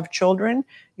you have children,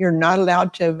 you're not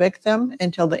allowed to evict them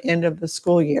until the end of the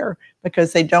school year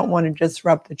because they don't want to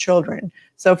disrupt the children.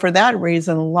 So for that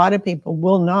reason, a lot of people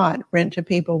will not rent to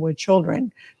people with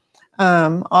children.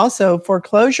 Also,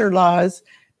 foreclosure laws,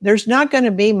 there's not going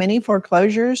to be many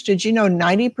foreclosures. Did you know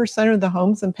 90% of the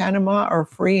homes in Panama are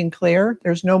free and clear?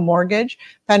 There's no mortgage.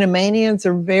 Panamanians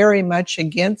are very much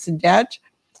against debt.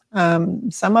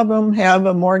 Some of them have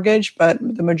a mortgage, but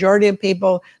the majority of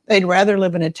people, they'd rather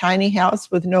live in a tiny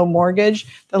house with no mortgage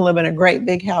than live in a great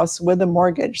big house with a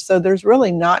mortgage. So there's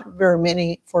really not very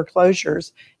many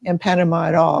foreclosures in Panama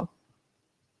at all.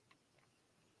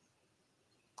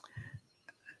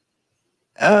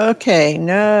 Okay,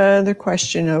 another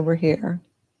question over here.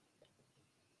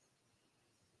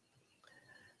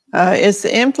 Is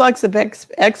the influx of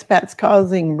expats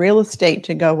causing real estate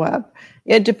to go up?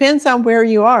 It depends on where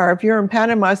you are. If you're in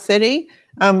Panama City,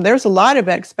 there's a lot of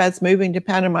expats moving to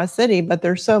Panama City, but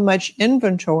there's so much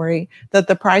inventory that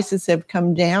the prices have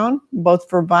come down, both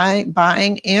for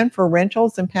buying and for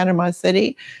rentals in Panama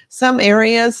City. Some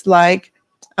areas like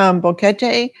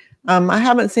Boquete, I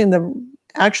haven't seen the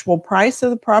actual price of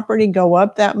the property go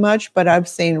up that much, but I've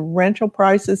seen rental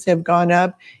prices have gone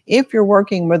up. If you're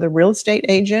working with a real estate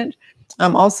agent,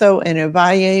 also in a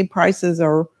valle, prices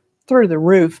are through the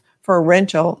roof for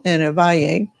rental in a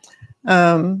valle.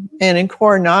 And in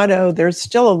Coronado, there's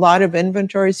still a lot of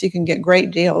inventory, so you can get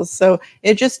great deals. So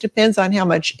it just depends on how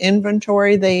much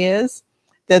inventory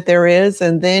there is,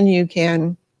 and then you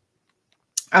can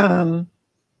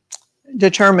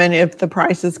determine if the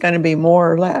price is going to be more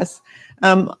or less.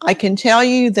 I can tell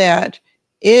you that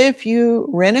if you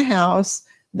rent a house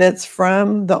that's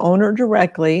from the owner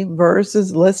directly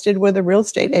versus listed with a real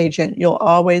estate agent, you'll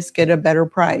always get a better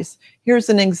price. Here's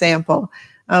an example.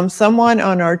 Someone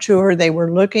on our tour, they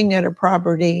were looking at a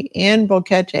property in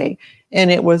Boquete,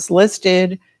 and it was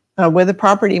listed with a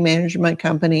property management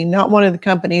company, not one of the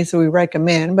companies that we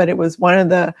recommend, but it was one of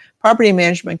the property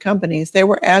management companies. They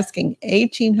were asking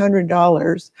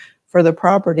 $1,800 for the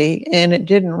property, and it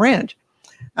didn't rent.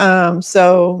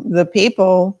 So the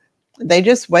people, they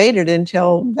just waited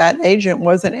until that agent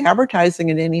wasn't advertising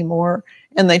it anymore.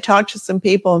 And they talked to some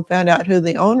people and found out who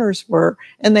the owners were.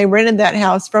 And they rented that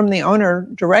house from the owner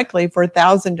directly for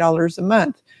 $1,000 a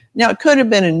month. Now, it could have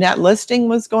been a net listing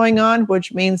was going on,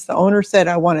 which means the owner said,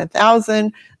 I want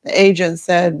 $1,000. The agent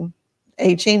said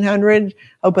 $1,800,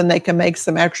 hoping they can make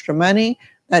some extra money.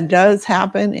 That does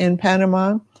happen in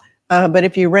Panama. But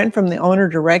if you rent from the owner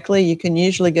directly, you can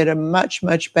usually get a much,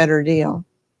 much better deal.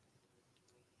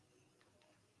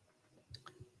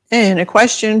 And a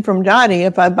question from Dottie: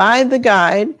 if I buy the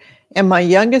guide and my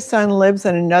youngest son lives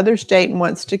in another state and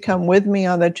wants to come with me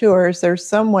on the tour, is there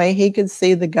some way he could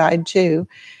see the guide too?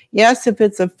 Yes, if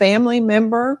it's a family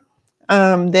member,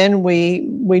 then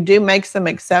we do make some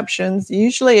exceptions.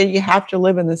 Usually you have to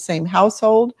live in the same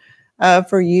household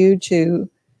for you to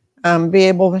be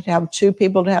able to have two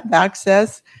people to have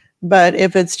access. But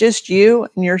if it's just you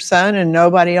and your son and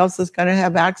nobody else is going to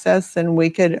have access, then we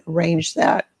could arrange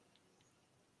that.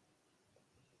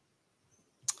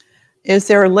 Is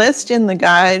there a list in the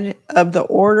guide of the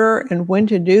order and when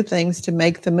to do things to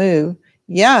make the move?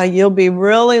 Yeah, you'll be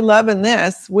really loving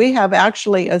this. We have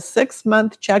actually a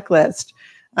 6-month checklist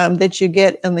that you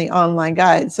get in the online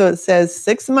guide. So it says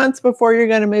 6 months before you're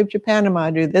going to move to Panama,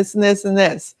 do this and this and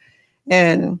this.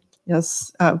 And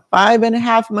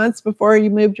 5.5 months before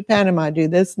you move to Panama, do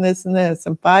this and this and this.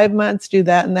 And 5 months, do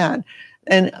that and that.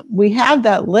 And we have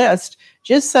that list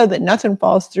just so that nothing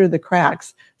falls through the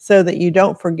cracks, so that you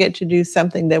don't forget to do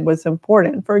something that was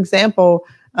important. For example,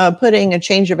 putting a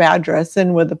change of address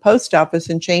in with the post office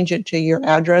and change it to your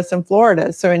address in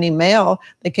Florida. So any mail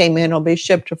that came in will be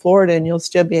shipped to Florida and you'll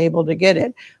still be able to get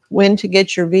it. When to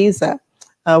get your visa,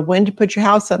 when to put your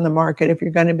house on the market if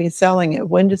you're going to be selling it,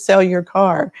 when to sell your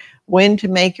car, when to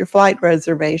make your flight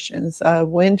reservations,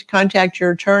 when to contact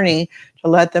your attorney to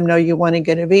let them know you want to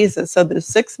get a visa. So the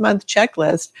 6-month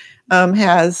checklist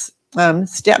has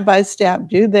step by step,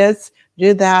 do this,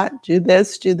 do that, do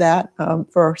this, do that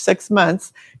for 6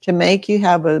 months to make you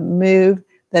have a move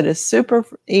that is super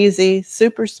easy,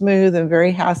 super smooth, and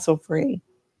very hassle-free.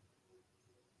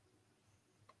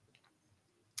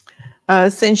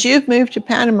 Since you've moved to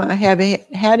Panama, have you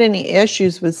had any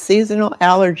issues with seasonal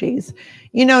allergies?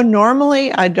 You know,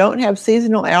 normally I don't have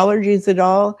seasonal allergies at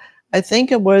all. I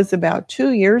think it was about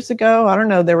 2 years ago. I don't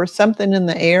know, there was something in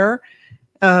the air.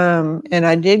 And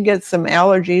I did get some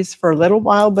allergies for a little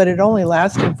while, but it only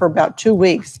lasted for about 2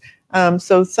 weeks.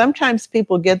 So sometimes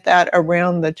people get that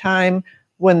around the time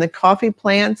when the coffee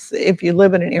plants, if you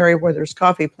live in an area where there's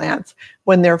coffee plants,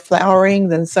 when they're flowering,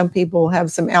 then some people have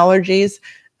some allergies.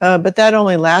 But that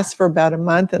only lasts for about a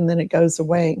month and then it goes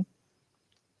away.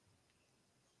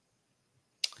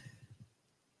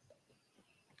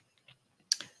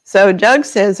 So Doug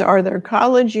says, are there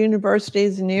college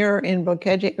universities near in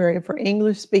Boquete area for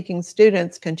English-speaking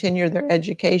students continue their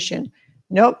education?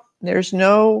 Nope, there's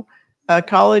no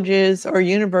colleges or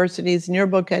universities near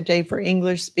Boquete for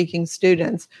English-speaking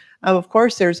students. Of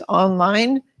course, there's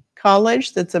online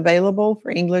college that's available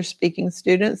for English-speaking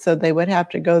students, so they would have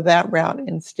to go that route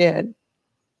instead.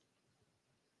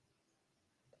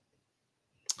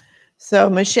 So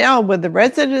Michelle, with the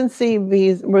residency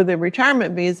visa, with the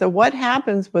retirement visa, what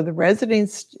happens with the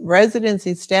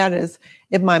residency status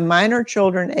if my minor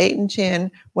children, 8 and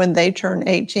 10, when they turn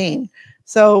 18?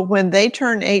 So when they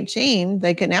turn 18,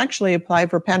 they can actually apply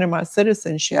for Panama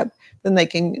citizenship. Then they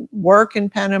can work in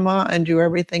Panama and do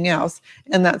everything else.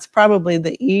 And that's probably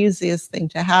the easiest thing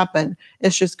to happen,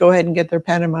 is just go ahead and get their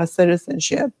Panama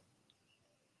citizenship.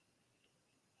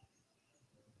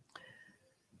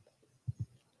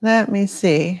 Let me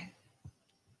see.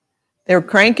 They're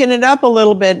cranking it up a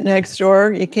little bit next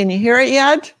door. Can you hear it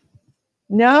yet?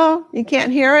 No, you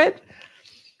can't hear it?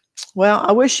 Well,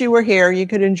 I wish you were here. You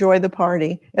could enjoy the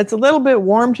party. It's a little bit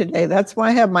warm today. That's why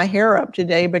I have my hair up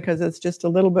today, because it's just a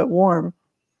little bit warm.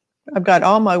 I've got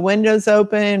all my windows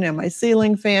open and my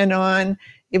ceiling fan on.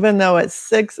 Even though it's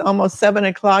 6, almost 7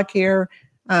 o'clock here,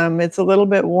 it's a little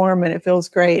bit warm and it feels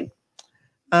great.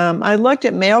 I looked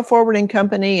at mail forwarding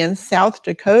company in South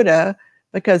Dakota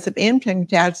because of income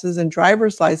taxes and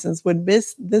driver's license. Would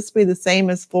this be the same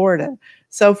as Florida?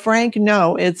 So Frank,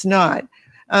 no, it's not.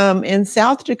 In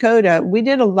South Dakota, we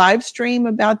did a live stream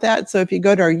about that. So if you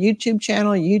go to our YouTube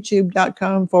channel,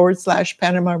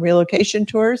 youtube.com/Panama Relocation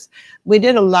Tours, we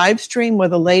did a live stream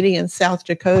with a lady in South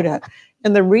Dakota.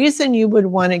 And the reason you would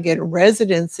want to get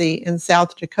residency in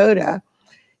South Dakota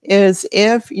is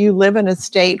if you live in a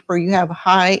state where you have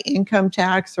high income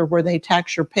tax or where they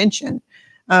tax your pension,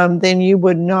 then you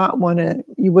would want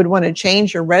to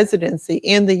change your residency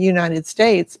in the United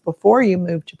States before you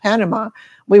move to Panama.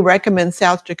 We recommend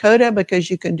South Dakota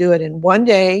because you can do it in one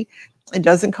day. It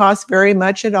doesn't cost very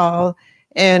much at all.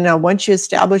 And once you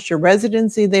establish your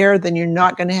residency there, then you're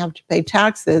not going to have to pay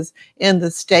taxes in the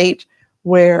state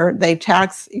where they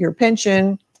tax your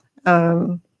pension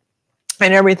and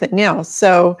everything else.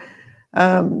 So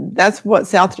that's what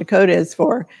South Dakota is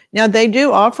for. Now, they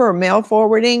do offer mail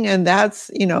forwarding, and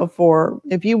that's, for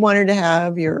if you wanted to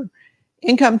have your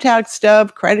income tax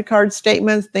stuff, credit card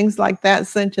statements, things like that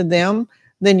sent to them,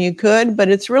 then you could, but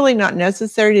it's really not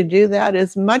necessary to do that.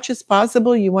 As much as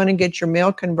possible, you want to get your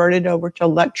mail converted over to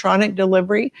electronic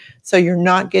delivery, so you're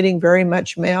not getting very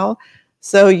much mail.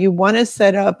 So you want to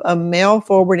set up a mail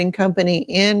forwarding company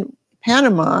in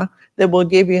Panama that will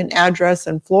give you an address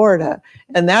in Florida.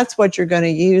 And that's what you're going to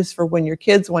use for when your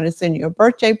kids want to send you a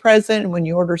birthday present, when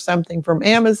you order something from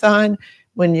Amazon,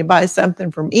 when you buy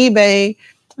something from eBay,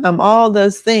 all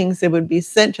those things, it would be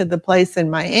sent to the place in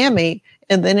Miami,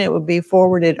 and then it would be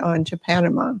forwarded on to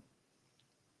Panama.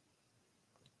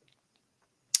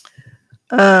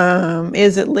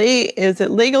 Is it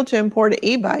legal to import an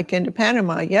e-bike into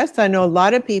Panama? Yes, I know a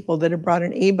lot of people that have brought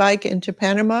an e-bike into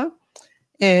Panama.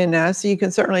 And so you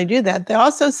can certainly do that. They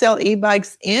also sell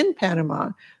e-bikes in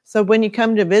Panama. So when you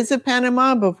come to visit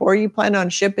Panama, before you plan on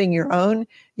shipping your own,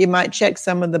 you might check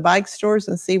some of the bike stores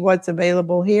and see what's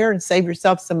available here and save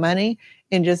yourself some money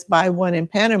and just buy one in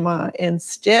Panama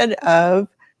instead of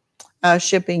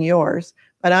shipping yours.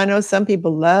 But I know some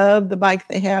people love the bike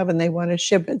they have and they want to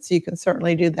ship it. So you can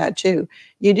certainly do that too.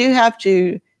 You do have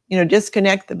to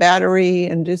disconnect the battery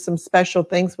and do some special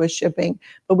things with shipping.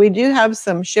 But we do have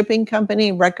some shipping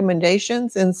company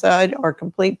recommendations inside our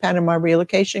complete Panama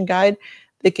relocation guide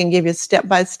that can give you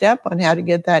step-by-step on how to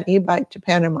get that e-bike to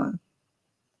Panama.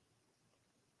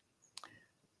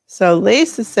 So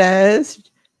Lisa says,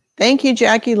 thank you,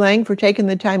 Jackie Lang, for taking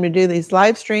the time to do these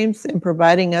live streams and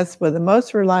providing us with the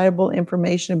most reliable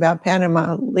information about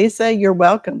Panama. Lisa, you're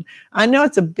welcome. I know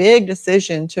it's a big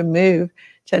decision to move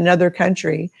to another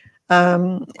country.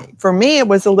 For me, it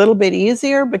was a little bit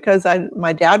easier because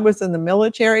my dad was in the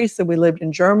military, so we lived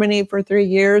in Germany for 3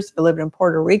 years. I lived in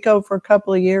Puerto Rico for a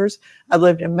couple of years. I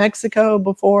lived in Mexico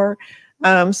before.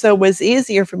 So it was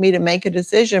easier for me to make a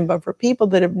decision. But for people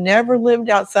that have never lived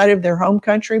outside of their home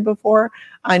country before,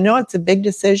 I know it's a big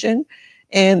decision.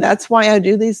 And that's why I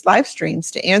do these live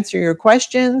streams, to answer your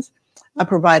questions. I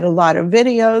provide a lot of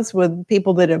videos with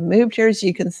people that have moved here so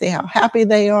you can see how happy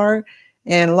they are,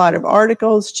 and a lot of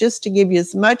articles just to give you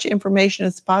as much information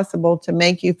as possible to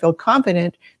make you feel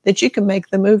confident that you can make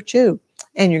the move too.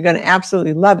 And you're going to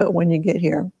absolutely love it when you get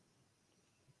here.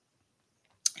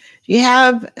 Do you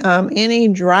have any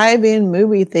drive-in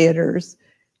movie theaters?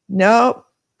 Nope.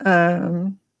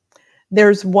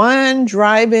 There's one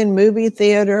drive-in movie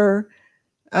theater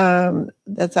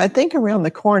that's, I think, around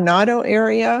the Coronado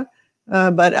area,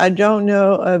 but I don't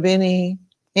know of any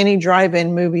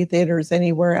drive-in movie theaters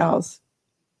anywhere else.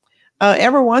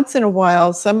 Every once in a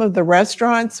while, some of the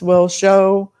restaurants will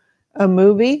show a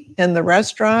movie in the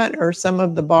restaurant, or some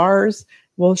of the bars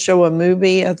will show a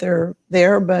movie at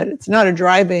there, but it's not a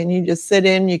drive-in. You just sit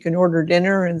in, you can order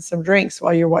dinner and some drinks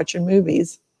while you're watching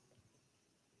movies.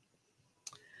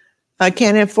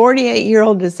 Can a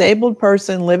 48-year-old disabled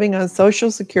person living on Social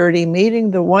Security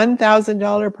meeting the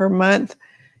 $1,000 per month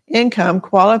income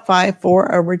qualify for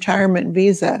a retirement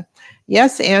visa?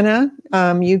 Yes, Anna,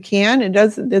 you can.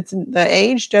 The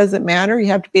age doesn't matter. You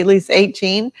have to be at least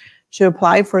 18 to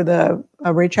apply for the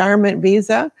retirement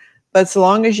visa. But so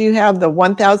long as you have the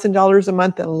 $1,000 a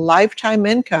month in lifetime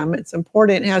income, it's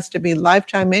important it has to be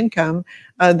lifetime income,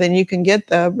 then you can get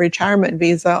the retirement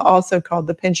visa, also called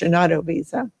the pensionado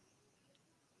visa.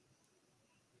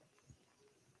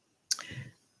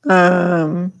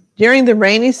 During the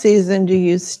rainy season, do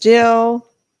you still,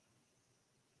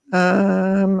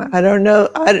 I don't know,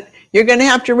 you're going to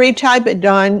have to retype it,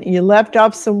 Dawn. You left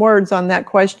off some words on that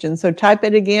question, so type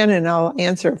it again and I'll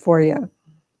answer it for you.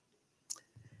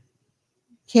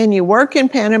 Can you work in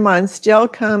Panama and still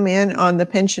come in on the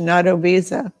pensionado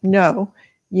visa? No,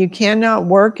 you cannot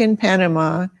work in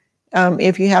Panama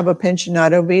if you have a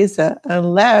pensionado visa,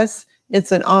 unless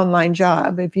it's an online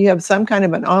job. If you have some kind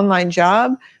of an online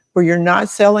job where you're not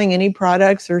selling any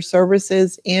products or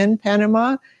services in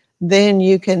Panama, then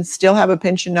you can still have a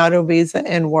pensionado visa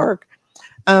and work.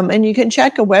 And you can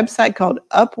check a website called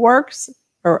Upwork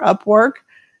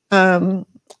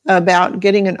about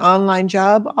getting an online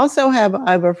job. Also I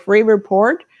have a free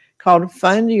report called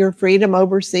Fund Your Freedom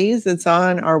Overseas. It's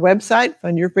on our website,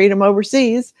 Fund Your Freedom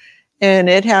Overseas. And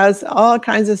it has all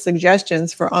kinds of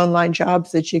suggestions for online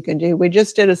jobs that you can do. We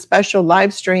just did a special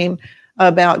live stream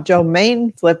about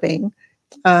domain flipping,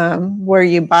 where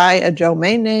you buy a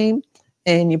domain name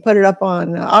and you put it up on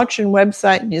an auction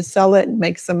website and you sell it and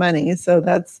make some money. So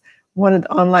that's one of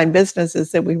the online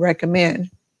businesses that we recommend.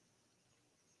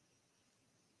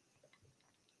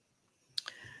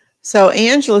 So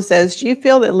Angela says, do you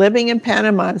feel that living in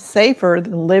Panama is safer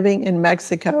than living in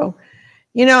Mexico?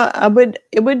 You know,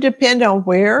 it would depend on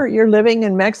where you're living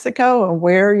in Mexico and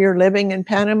where you're living in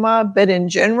Panama. But in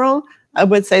general, I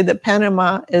would say that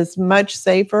Panama is much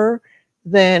safer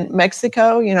than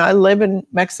Mexico. You know, I live in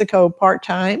Mexico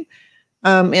part-time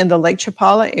in the Lake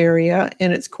Chapala area,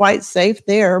 and it's quite safe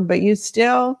there. But you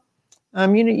still,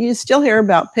 you still hear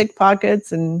about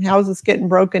pickpockets and houses getting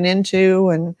broken into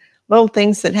and little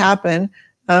things that happen,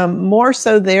 more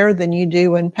so there than you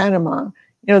do in Panama.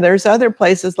 You know, there's other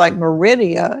places like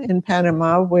Meridia in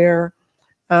Panama where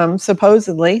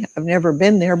supposedly, I've never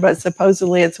been there, but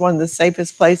supposedly it's one of the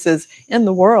safest places in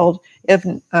the world, if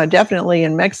definitely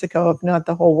in Mexico, if not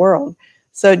the whole world.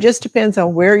 So it just depends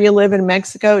on where you live in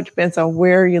Mexico. It depends on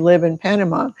where you live in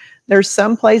Panama. There's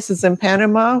some places in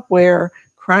Panama where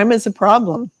crime is a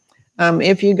problem.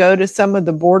 If you go to some of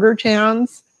the border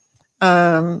towns,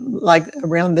 like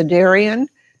around the Darien,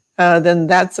 then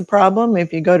that's a problem.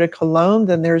 If you go to Colón,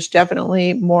 then there's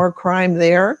definitely more crime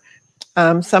there.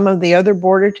 Some of the other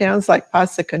border towns like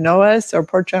Paso Canoas or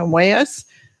Porchamueyas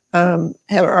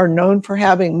are known for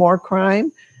having more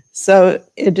crime. So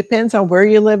it depends on where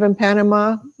you live in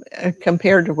Panama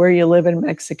compared to where you live in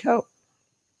Mexico.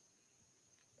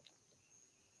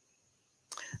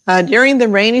 During the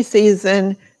rainy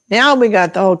season, now we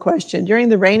got the whole question. During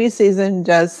the rainy season,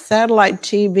 does satellite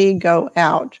TV go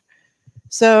out?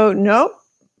 So no,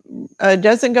 it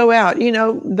doesn't go out. You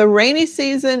know, the rainy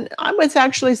season, I would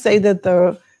actually say that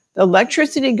the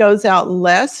electricity goes out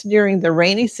less during the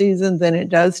rainy season than it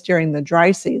does during the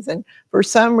dry season. For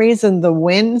some reason, the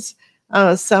winds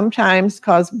sometimes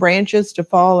cause branches to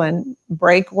fall and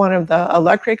break one of the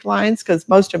electric lines because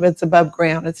most of it's above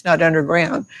ground. It's not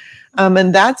underground.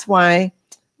 And that's why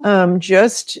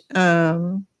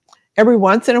every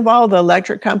once in a while, the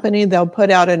electric company, they'll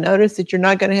put out a notice that you're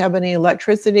not going to have any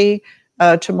electricity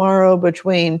tomorrow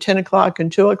between 10 o'clock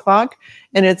and 2 o'clock.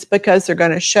 And it's because they're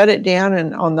going to shut it down,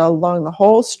 and along the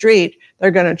whole street,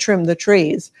 they're going to trim the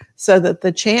trees so that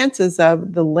the chances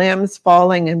of the limbs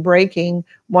falling and breaking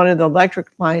one of the electric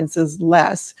lines is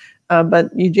less.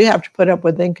 But you do have to put up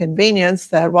with the inconvenience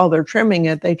that while they're trimming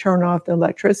it, they turn off the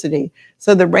electricity.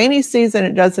 So the rainy season,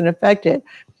 it doesn't affect it.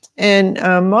 And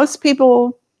most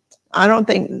people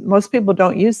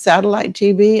don't use satellite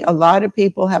TV. A lot of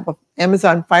people have an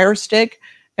Amazon Fire Stick,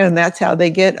 and that's how they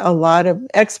get a lot of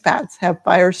expats have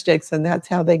Fire Sticks, and that's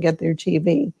how they get their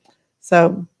TV.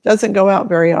 So it doesn't go out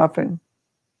very often.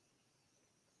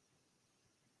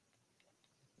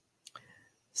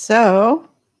 So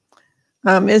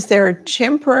is there a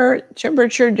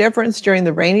temperature difference during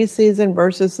the rainy season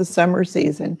versus the summer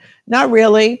season? Not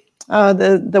really.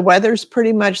 The weather's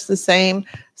pretty much the same.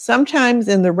 Sometimes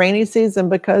in the rainy season,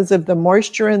 because of the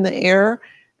moisture in the air,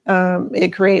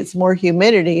 It creates more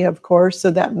humidity, of course,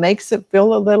 so that makes it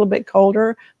feel a little bit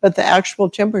colder, but the actual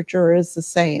temperature is the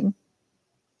same.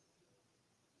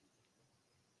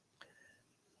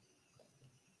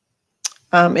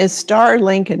 Is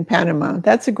Starlink in Panama?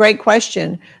 That's a great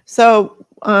question. So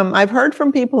I've heard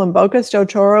from people in Bocas del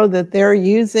Toro that they're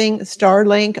using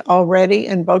Starlink already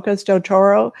in Bocas del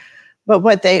Toro, but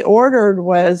what they ordered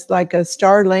was like a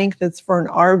Starlink that's for an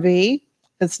RV.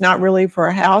 It's not really for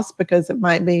a house because it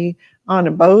might be on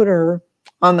a boat or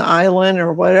on the island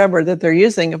or whatever that they're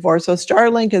using it for. So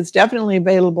Starlink is definitely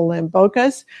available in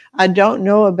Bocas. I don't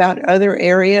know about other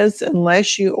areas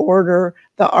unless you order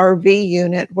the RV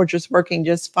unit, which is working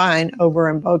just fine over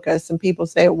in Bocas, and people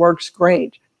say it works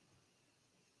great.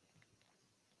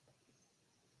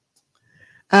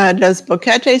 Does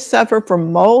Boquete suffer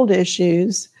from mold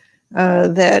issues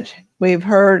that we've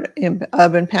heard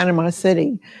of in Panama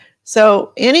City?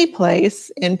 So any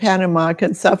place in Panama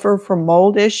can suffer from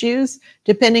mold issues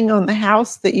depending on the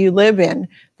house that you live in.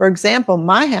 For example,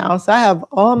 my house, I have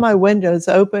all my windows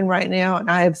open right now, and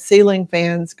I have ceiling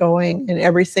fans going in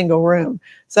every single room.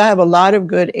 So I have a lot of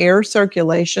good air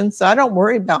circulation, so I don't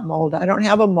worry about mold. I don't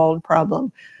have a mold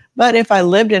problem. But if I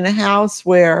lived in a house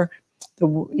where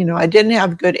I didn't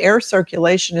have good air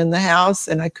circulation in the house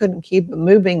and I couldn't keep it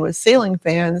moving with ceiling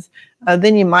fans,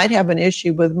 then you might have an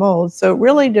issue with mold. So it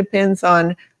really depends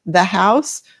on the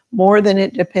house more than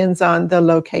it depends on the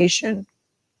location.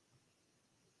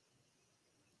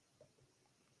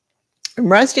 And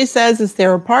Rusty says, is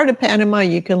there a part of Panama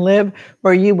you can live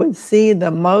where you would see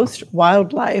the most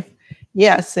wildlife?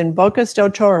 Yes, in Bocas del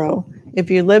Toro.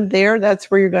 If you live there, that's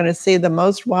where you're going to see the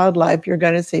most wildlife. You're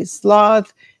going to see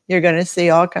sloth. You're going to see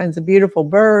all kinds of beautiful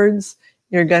birds.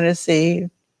 You're going to see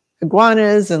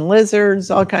iguanas and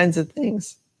lizards, all kinds of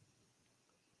things.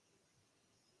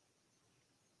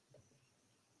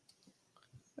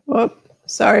 Whoop,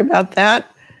 sorry about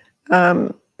that.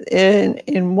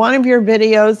 In one of your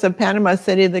videos of Panama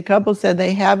City, the couple said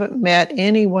they haven't met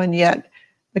anyone yet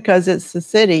because it's the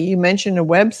city. You mentioned a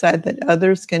website that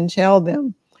others can tell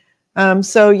them.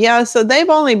 So they've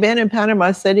only been in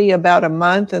Panama City about a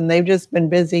month, and they've just been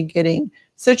busy getting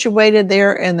situated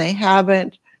there, and they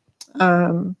haven't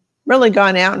really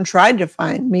gone out and tried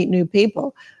to meet new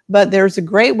people. But there's a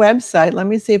great website. Let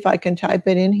me see if I can type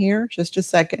it in here. Just a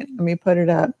second. Let me put it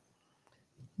up.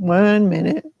 1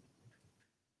 minute.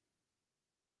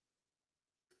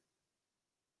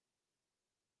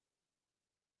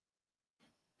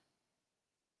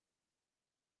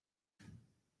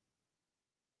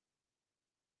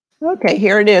 Okay,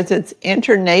 here it is. It's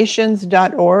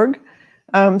internations.org.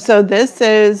 So this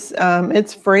is,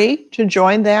 it's free to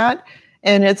join that.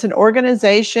 And it's an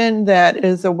organization that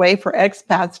is a way for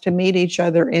expats to meet each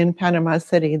other in Panama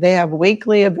City. They have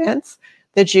weekly events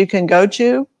that you can go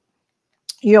to.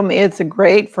 It's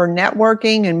great for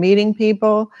networking and meeting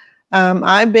people.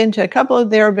 I've been to a couple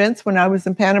of their events when I was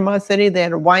in Panama City. They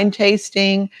had a wine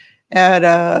tasting at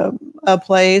a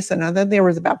place, and I think there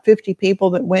was about 50 people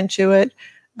that went to it.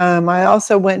 I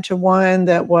also went to one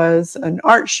that was an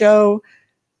art show,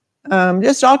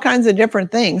 just all kinds of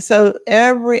different things. So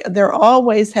they're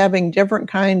always having different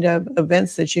kind of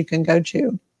events that you can go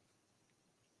to.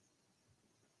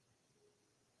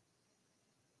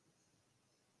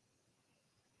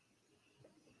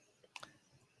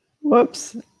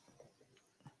 Whoops.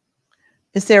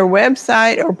 Is there a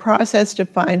website or process to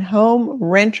find home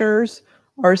renters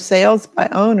or sales by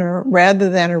owner rather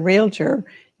than a realtor?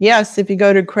 Yes, if you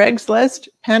go to Craigslist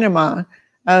Panama,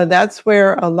 that's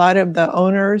where a lot of the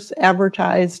owners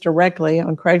advertise directly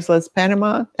on Craigslist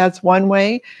Panama. That's one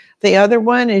way. The other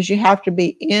one is you have to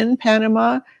be in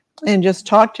Panama and just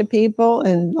talk to people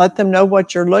and let them know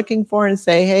what you're looking for and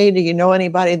say, hey, do you know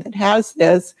anybody that has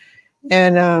this?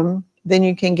 And then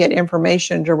you can get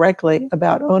information directly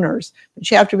about owners. But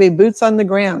you have to be boots on the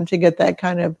ground to get that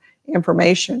kind of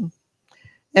information.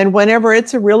 And whenever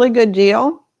it's a really good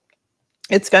deal,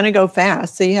 it's going to go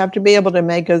fast. So you have to be able to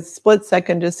make a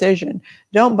split-second decision.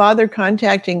 Don't bother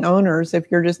contacting owners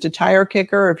if you're just a tire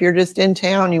kicker, or if you're just in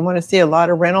town, you want to see a lot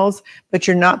of rentals, but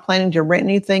you're not planning to rent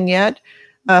anything yet.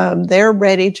 They're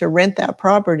ready to rent that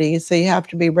property, so you have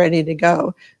to be ready to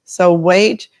go. So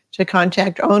wait to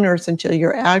contact owners until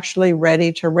you're actually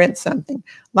ready to rent something.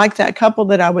 Like that couple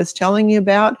that I was telling you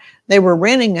about, they were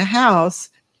renting a house,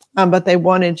 but they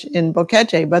wanted in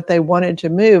Boquete, but they wanted to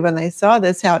move, and they saw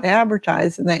this out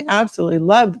advertised, and they absolutely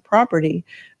loved the property,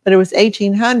 but it was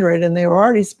 $1,800, and they were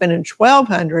already spending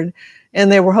 $1,200, and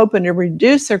they were hoping to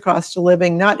reduce their cost of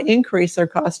living, not increase their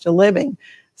cost of living.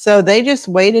 So they just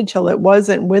waited till it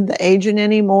wasn't with the agent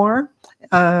anymore,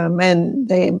 And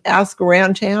they asked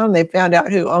around town. They found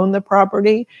out who owned the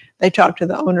property. They talked to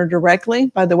the owner directly.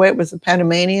 By the way, it was a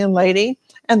Panamanian lady,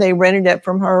 and they rented it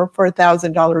from her for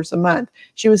 $1,000 a month.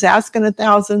 She was asking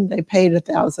 $1,000. They paid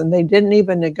 $1,000. They didn't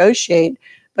even negotiate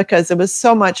because it was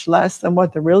so much less than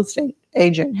what the real estate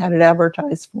agent had it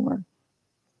advertised for.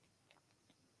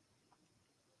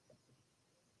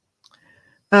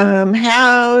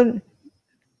 How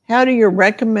do your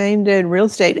recommended real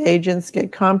estate agents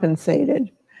get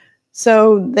compensated?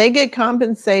 So they get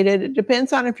compensated. It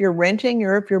depends on if you're renting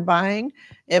or if you're buying.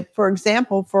 If, for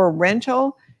example, for a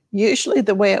rental, usually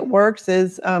the way it works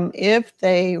is if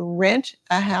they rent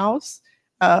a house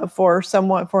for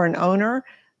an owner,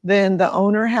 then the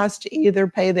owner has to either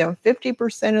pay them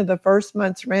 50% of the first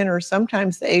month's rent, or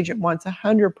sometimes the agent wants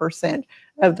 100%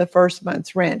 of the first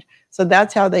month's rent. So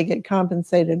that's how they get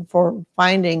compensated for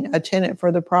finding a tenant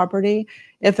for the property.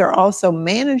 If they're also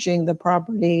managing the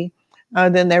property,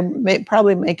 then they're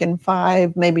probably making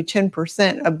 5, maybe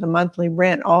 10% of the monthly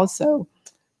rent also.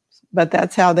 But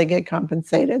that's how they get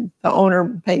compensated. The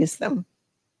owner pays them.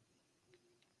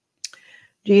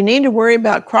 Do you need to worry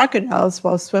about crocodiles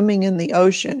while swimming in the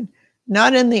ocean?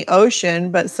 Not in the ocean,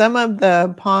 but some of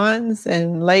the ponds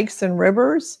and lakes and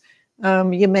rivers,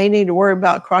 you may need to worry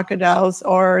about crocodiles,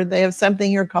 or they have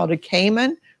something here called a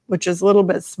caiman, which is a little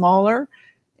bit smaller,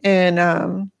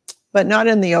 and but not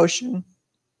in the ocean.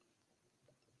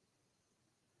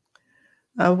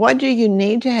 What do you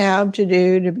need to have to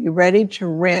do to be ready to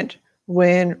rent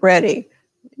when ready?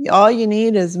 All you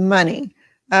need is money.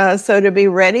 So to be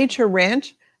ready to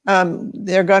rent,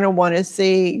 they're going to want to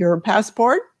see your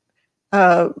passport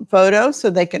photo so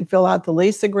they can fill out the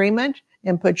lease agreement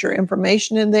and put your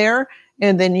information in there.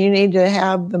 And then you need to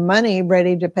have the money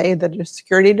ready to pay the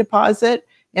security deposit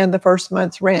and the first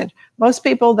month's rent. Most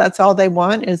people, that's all they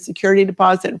want is security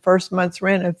deposit and first month's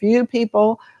rent. A few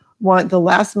people want the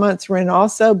last month's rent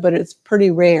also, but it's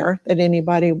pretty rare that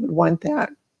anybody would want that.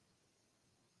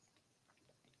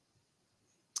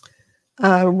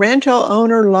 Rental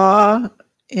owner law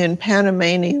and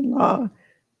Panamanian law.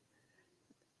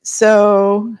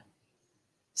 So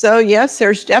yes,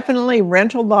 there's definitely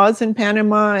rental laws in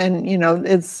Panama, and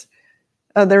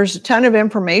there's a ton of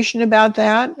information about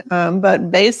that.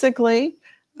 But basically,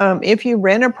 if you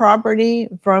rent a property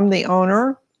from the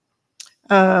owner,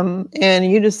 and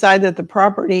you decide that the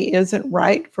property isn't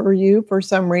right for you for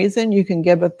some reason, you can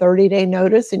give a 30-day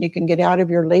notice and you can get out of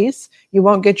your lease. You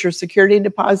won't get your security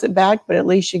deposit back, but at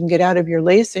least you can get out of your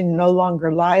lease and you're no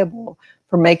longer liable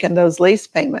for making those lease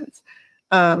payments.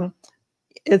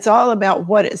 It's all about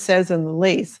what it says in the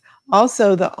lease.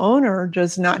 Also, the owner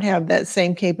does not have that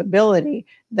same capability.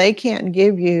 They can't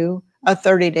give you a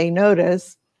 30-day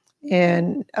notice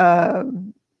and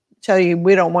tell you,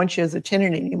 we don't want you as a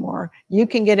tenant anymore. You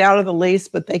can get out of the lease,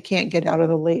 but they can't get out of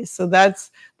the lease. So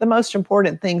that's the most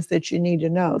important things that you need to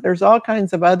know. There's all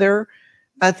kinds of other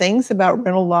things about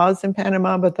rental laws in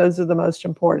Panama, but those are the most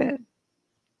important.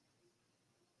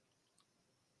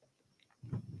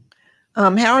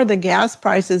 How are the gas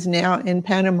prices now in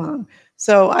Panama?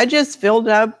 So I just filled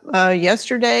up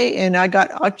yesterday and I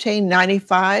got octane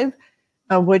 95.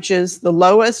 Which is the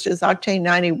lowest is octane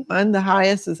 91. The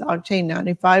highest is octane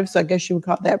 95. So I guess you would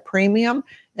call that premium.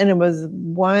 And it was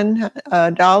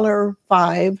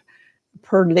 $1.05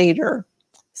 per liter.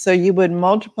 So you would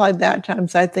multiply that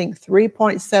times, I think,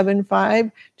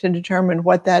 3.75 to determine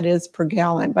what that is per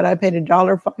gallon. But I paid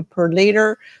 $1.05 per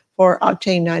liter for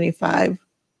octane 95.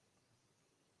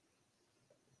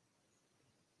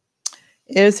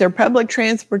 Is there public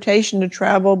transportation to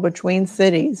travel between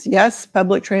cities? Yes,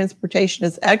 public transportation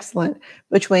is excellent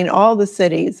between all the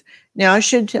cities. Now, I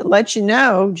should let you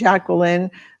know,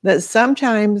 Jacqueline, that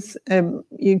sometimes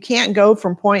you can't go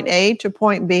from point A to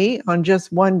point B on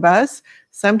just one bus.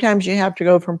 Sometimes you have to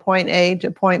go from point A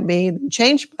to point B,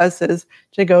 change buses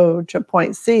to go to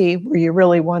point C where you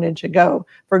really wanted to go.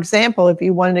 For example, if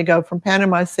you wanted to go from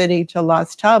Panama City to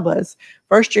Las Tablas,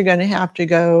 first you're going to have to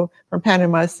go from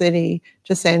Panama City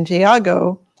to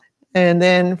Santiago, and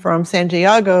then from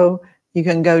Santiago, you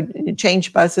can go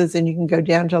change buses and you can go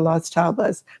down to Las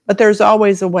Tablas. But there's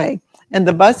always a way. And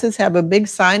the buses have a big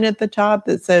sign at the top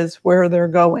that says where they're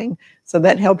going. So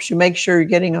that helps you make sure you're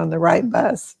getting on the right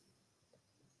bus.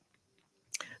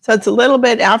 So it's a little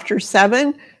bit after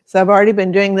 7. So I've already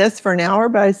been doing this for an hour,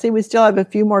 but I see we still have a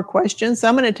few more questions. So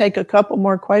I'm going to take a couple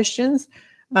more questions.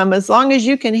 As long as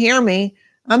you can hear me.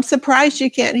 I'm surprised you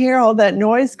can't hear all that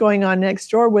noise going on next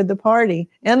door with the party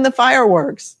and the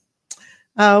fireworks.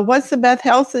 What's the best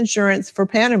health insurance for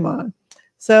Panama?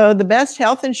 So the best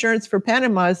health insurance for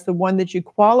Panama is the one that you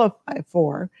qualify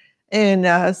for.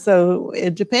 And so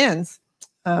it depends.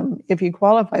 if you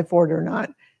qualify for it or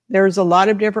not. There's a lot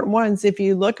of different ones. If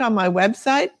you look on my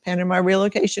website,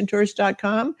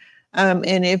 PanamaRelocationTours.com,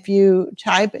 and if you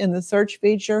type in the search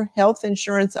feature, health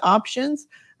insurance options,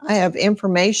 I have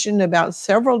information about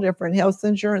several different health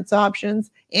insurance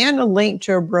options and a link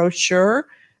to a brochure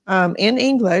in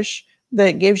English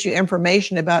that gives you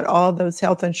information about all those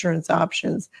health insurance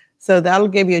options. So that'll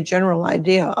give you a general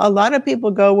idea. A lot of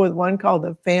people go with one called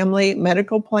the Family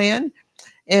Medical Plan.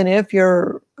 And if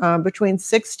you're between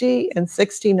 60 and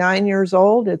 69 years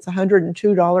old, it's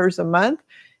 $102 a month.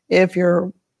 If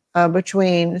you're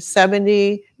between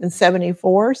 70 and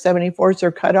 74, 74 is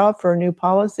their cutoff for a new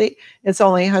policy, it's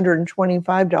only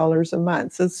 $125 a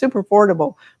month. So it's super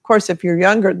affordable. Of course, if you're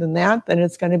younger than that, then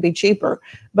it's going to be cheaper.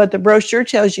 But the brochure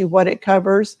tells you what it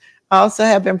covers. I also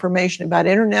have information about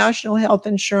international health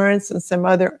insurance and some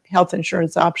other health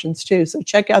insurance options too. So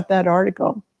check out that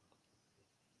article.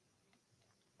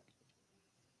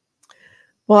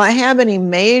 Will I have any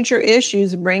major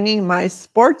issues bringing my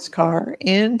sports car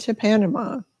into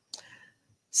Panama?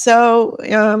 So,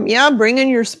 yeah, bringing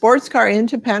your sports car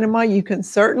into Panama, you can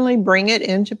certainly bring it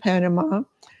into Panama.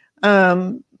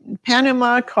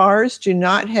 Panama cars do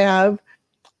not have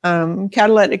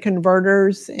catalytic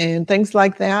converters and things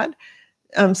like that.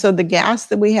 So the gas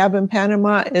that we have in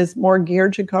Panama is more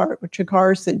geared to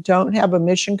cars that don't have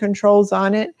emission controls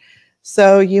on it.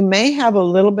 So you may have a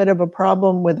little bit of a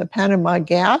problem with the Panama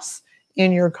gas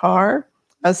in your car.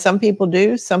 Some people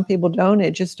do, some people don't.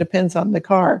 It just depends on the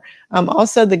car.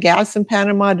 Also, the gas in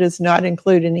Panama does not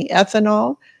include any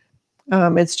ethanol.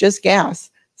 It's just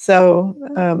gas. So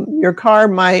your car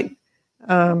might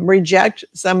reject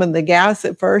some of the gas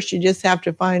at first. You just have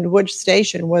to find which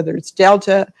station, whether it's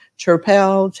Delta,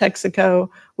 Terpel, Texaco,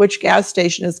 which gas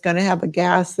station is going to have a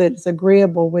gas that's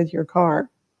agreeable with your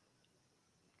car.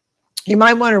 You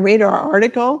might want to read our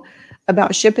article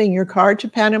about shipping your car to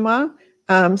Panama.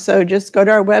 So just go to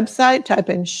our website, type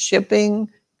in shipping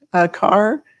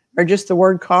car or just the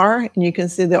word car, and you can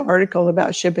see the article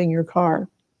about shipping your car.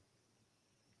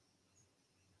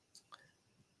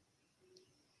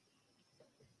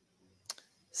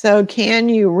 So can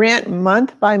you rent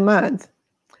month by month?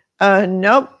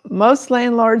 Nope, most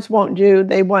landlords won't do.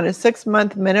 They want a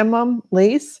 6-month minimum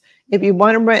lease. If you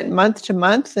want to rent month to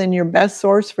month, then your best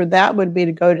source for that would be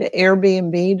to go to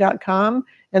Airbnb.com,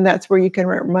 and that's where you can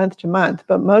rent month to month.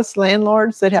 But most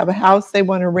landlords that have a house they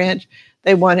want to rent,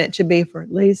 they want it to be for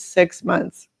at least 6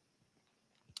 months.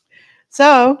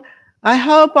 So I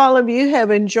hope all of you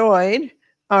have enjoyed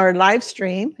our live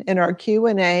stream and our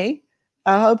Q&A.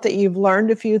 I hope that you've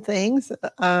learned a few things,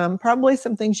 probably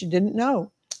some things you didn't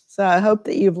know. So I hope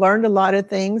that you've learned a lot of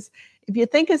things. If you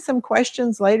think of some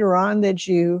questions later on that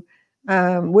you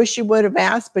wish you would have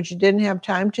asked, but you didn't have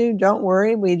time to, don't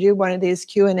worry. We do one of these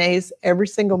Q&As every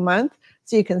single month,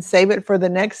 so you can save it for the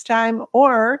next time,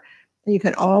 or you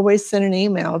can always send an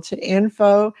email to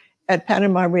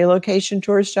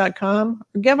info@PanamaRelocationTours.com,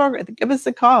 or give us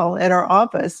a call at our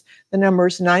office. The number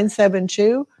is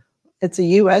 972, it's a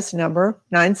U.S. number,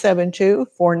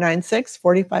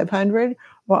 972-496-4500.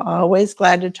 We're always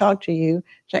glad to talk to you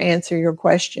to answer your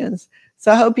questions.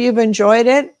 So I hope you've enjoyed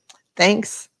it.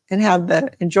 Thanks, and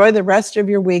enjoy the rest of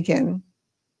your weekend.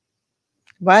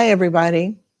 Bye,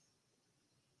 everybody.